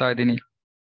ಅರ್ಪಿಸುತ್ತಾ ಇದ್ದೀನಿ.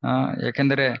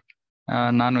 ಯಾಕೆಂದರೆ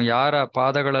ನಾನು ಯಾರ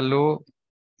ಪಾದಗಳಲ್ಲೂ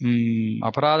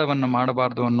ಅಪರಾಧವನ್ನು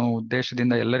ಮಾಡಬಾರ್ದು ಅನ್ನೋ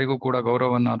ಉದ್ದೇಶದಿಂದ ಎಲ್ಲರಿಗೂ ಕೂಡ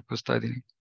ಗೌರವವನ್ನು ಅರ್ಪಿಸ್ತಾ ಇದ್ದೀನಿ.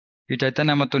 ಈ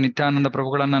ಚೈತನ್ಯ ಮತ್ತು ನಿತ್ಯಾನಂದ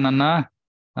ಪ್ರಭುಗಳನ್ನ ನನ್ನ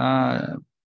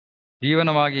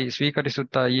ಜೀವನವಾಗಿ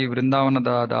ಸ್ವೀಕರಿಸುತ್ತಾ ಈ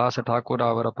ವೃಂದಾವನದ ದಾಸ ಠಾಕೂರ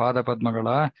ಅವರ ಪಾದ ಪದ್ಮಗಳ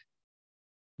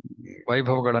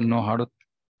ವೈಭವಗಳನ್ನು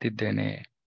ಹಾಡುತ್ತಿದ್ದೇನೆ.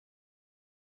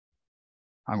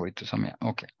 ಆಗೋಯ್ತು ಸಮಯ.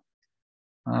 ಓಕೆ,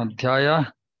 ಅಧ್ಯಾಯ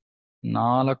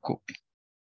 4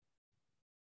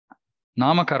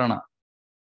 ನಾಮಕರಣ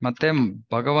ಮತ್ತೆ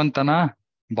ಭಗವಂತನ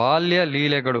ಬಾಲ್ಯ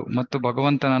ಲೀಲೆಗಳು ಮತ್ತು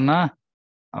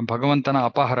ಭಗವಂತನ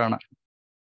ಅಪಹರಣ.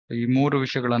 ಈ 3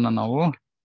 ವಿಷಯಗಳನ್ನ ನಾವು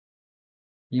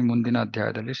ಈ ಮುಂದಿನ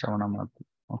ಅಧ್ಯಾಯದಲ್ಲಿ ಶ್ರವಣ ಮಾಡ್ತೀವಿ.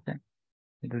 ಓಕೆ,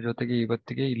 ಇದ್ರ ಜೊತೆಗೆ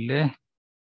ಇವತ್ತಿಗೆ ಇಲ್ಲೇ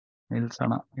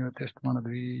ನಿಲ್ಸೋಣ. ಇವತ್ತು ಎಷ್ಟು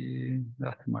ಮಾಡಿದ್ವಿ?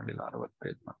 ಜಾಸ್ತಿ ಮಾಡ್ಲಿಲ್ಲ, 60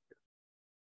 ಪೇಜ್ ಮಾಡ್ತೀವಿ.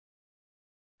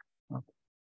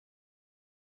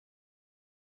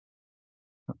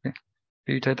 ಓಕೆ,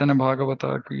 ಶ್ರೀ ಚೈತನ್ಯ ಭಾಗವತ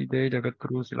ಕಿ ಜೈ,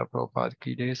 ಜಗದ್ಗುರು ಶಿಲ ಪ್ರಭುಪಾದ್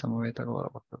ಕಿ ಜೈ, ಸಮವೇತ ಗೌರ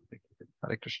ಭಕ್ತ.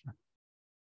 ಹರೇ ಕೃಷ್ಣ.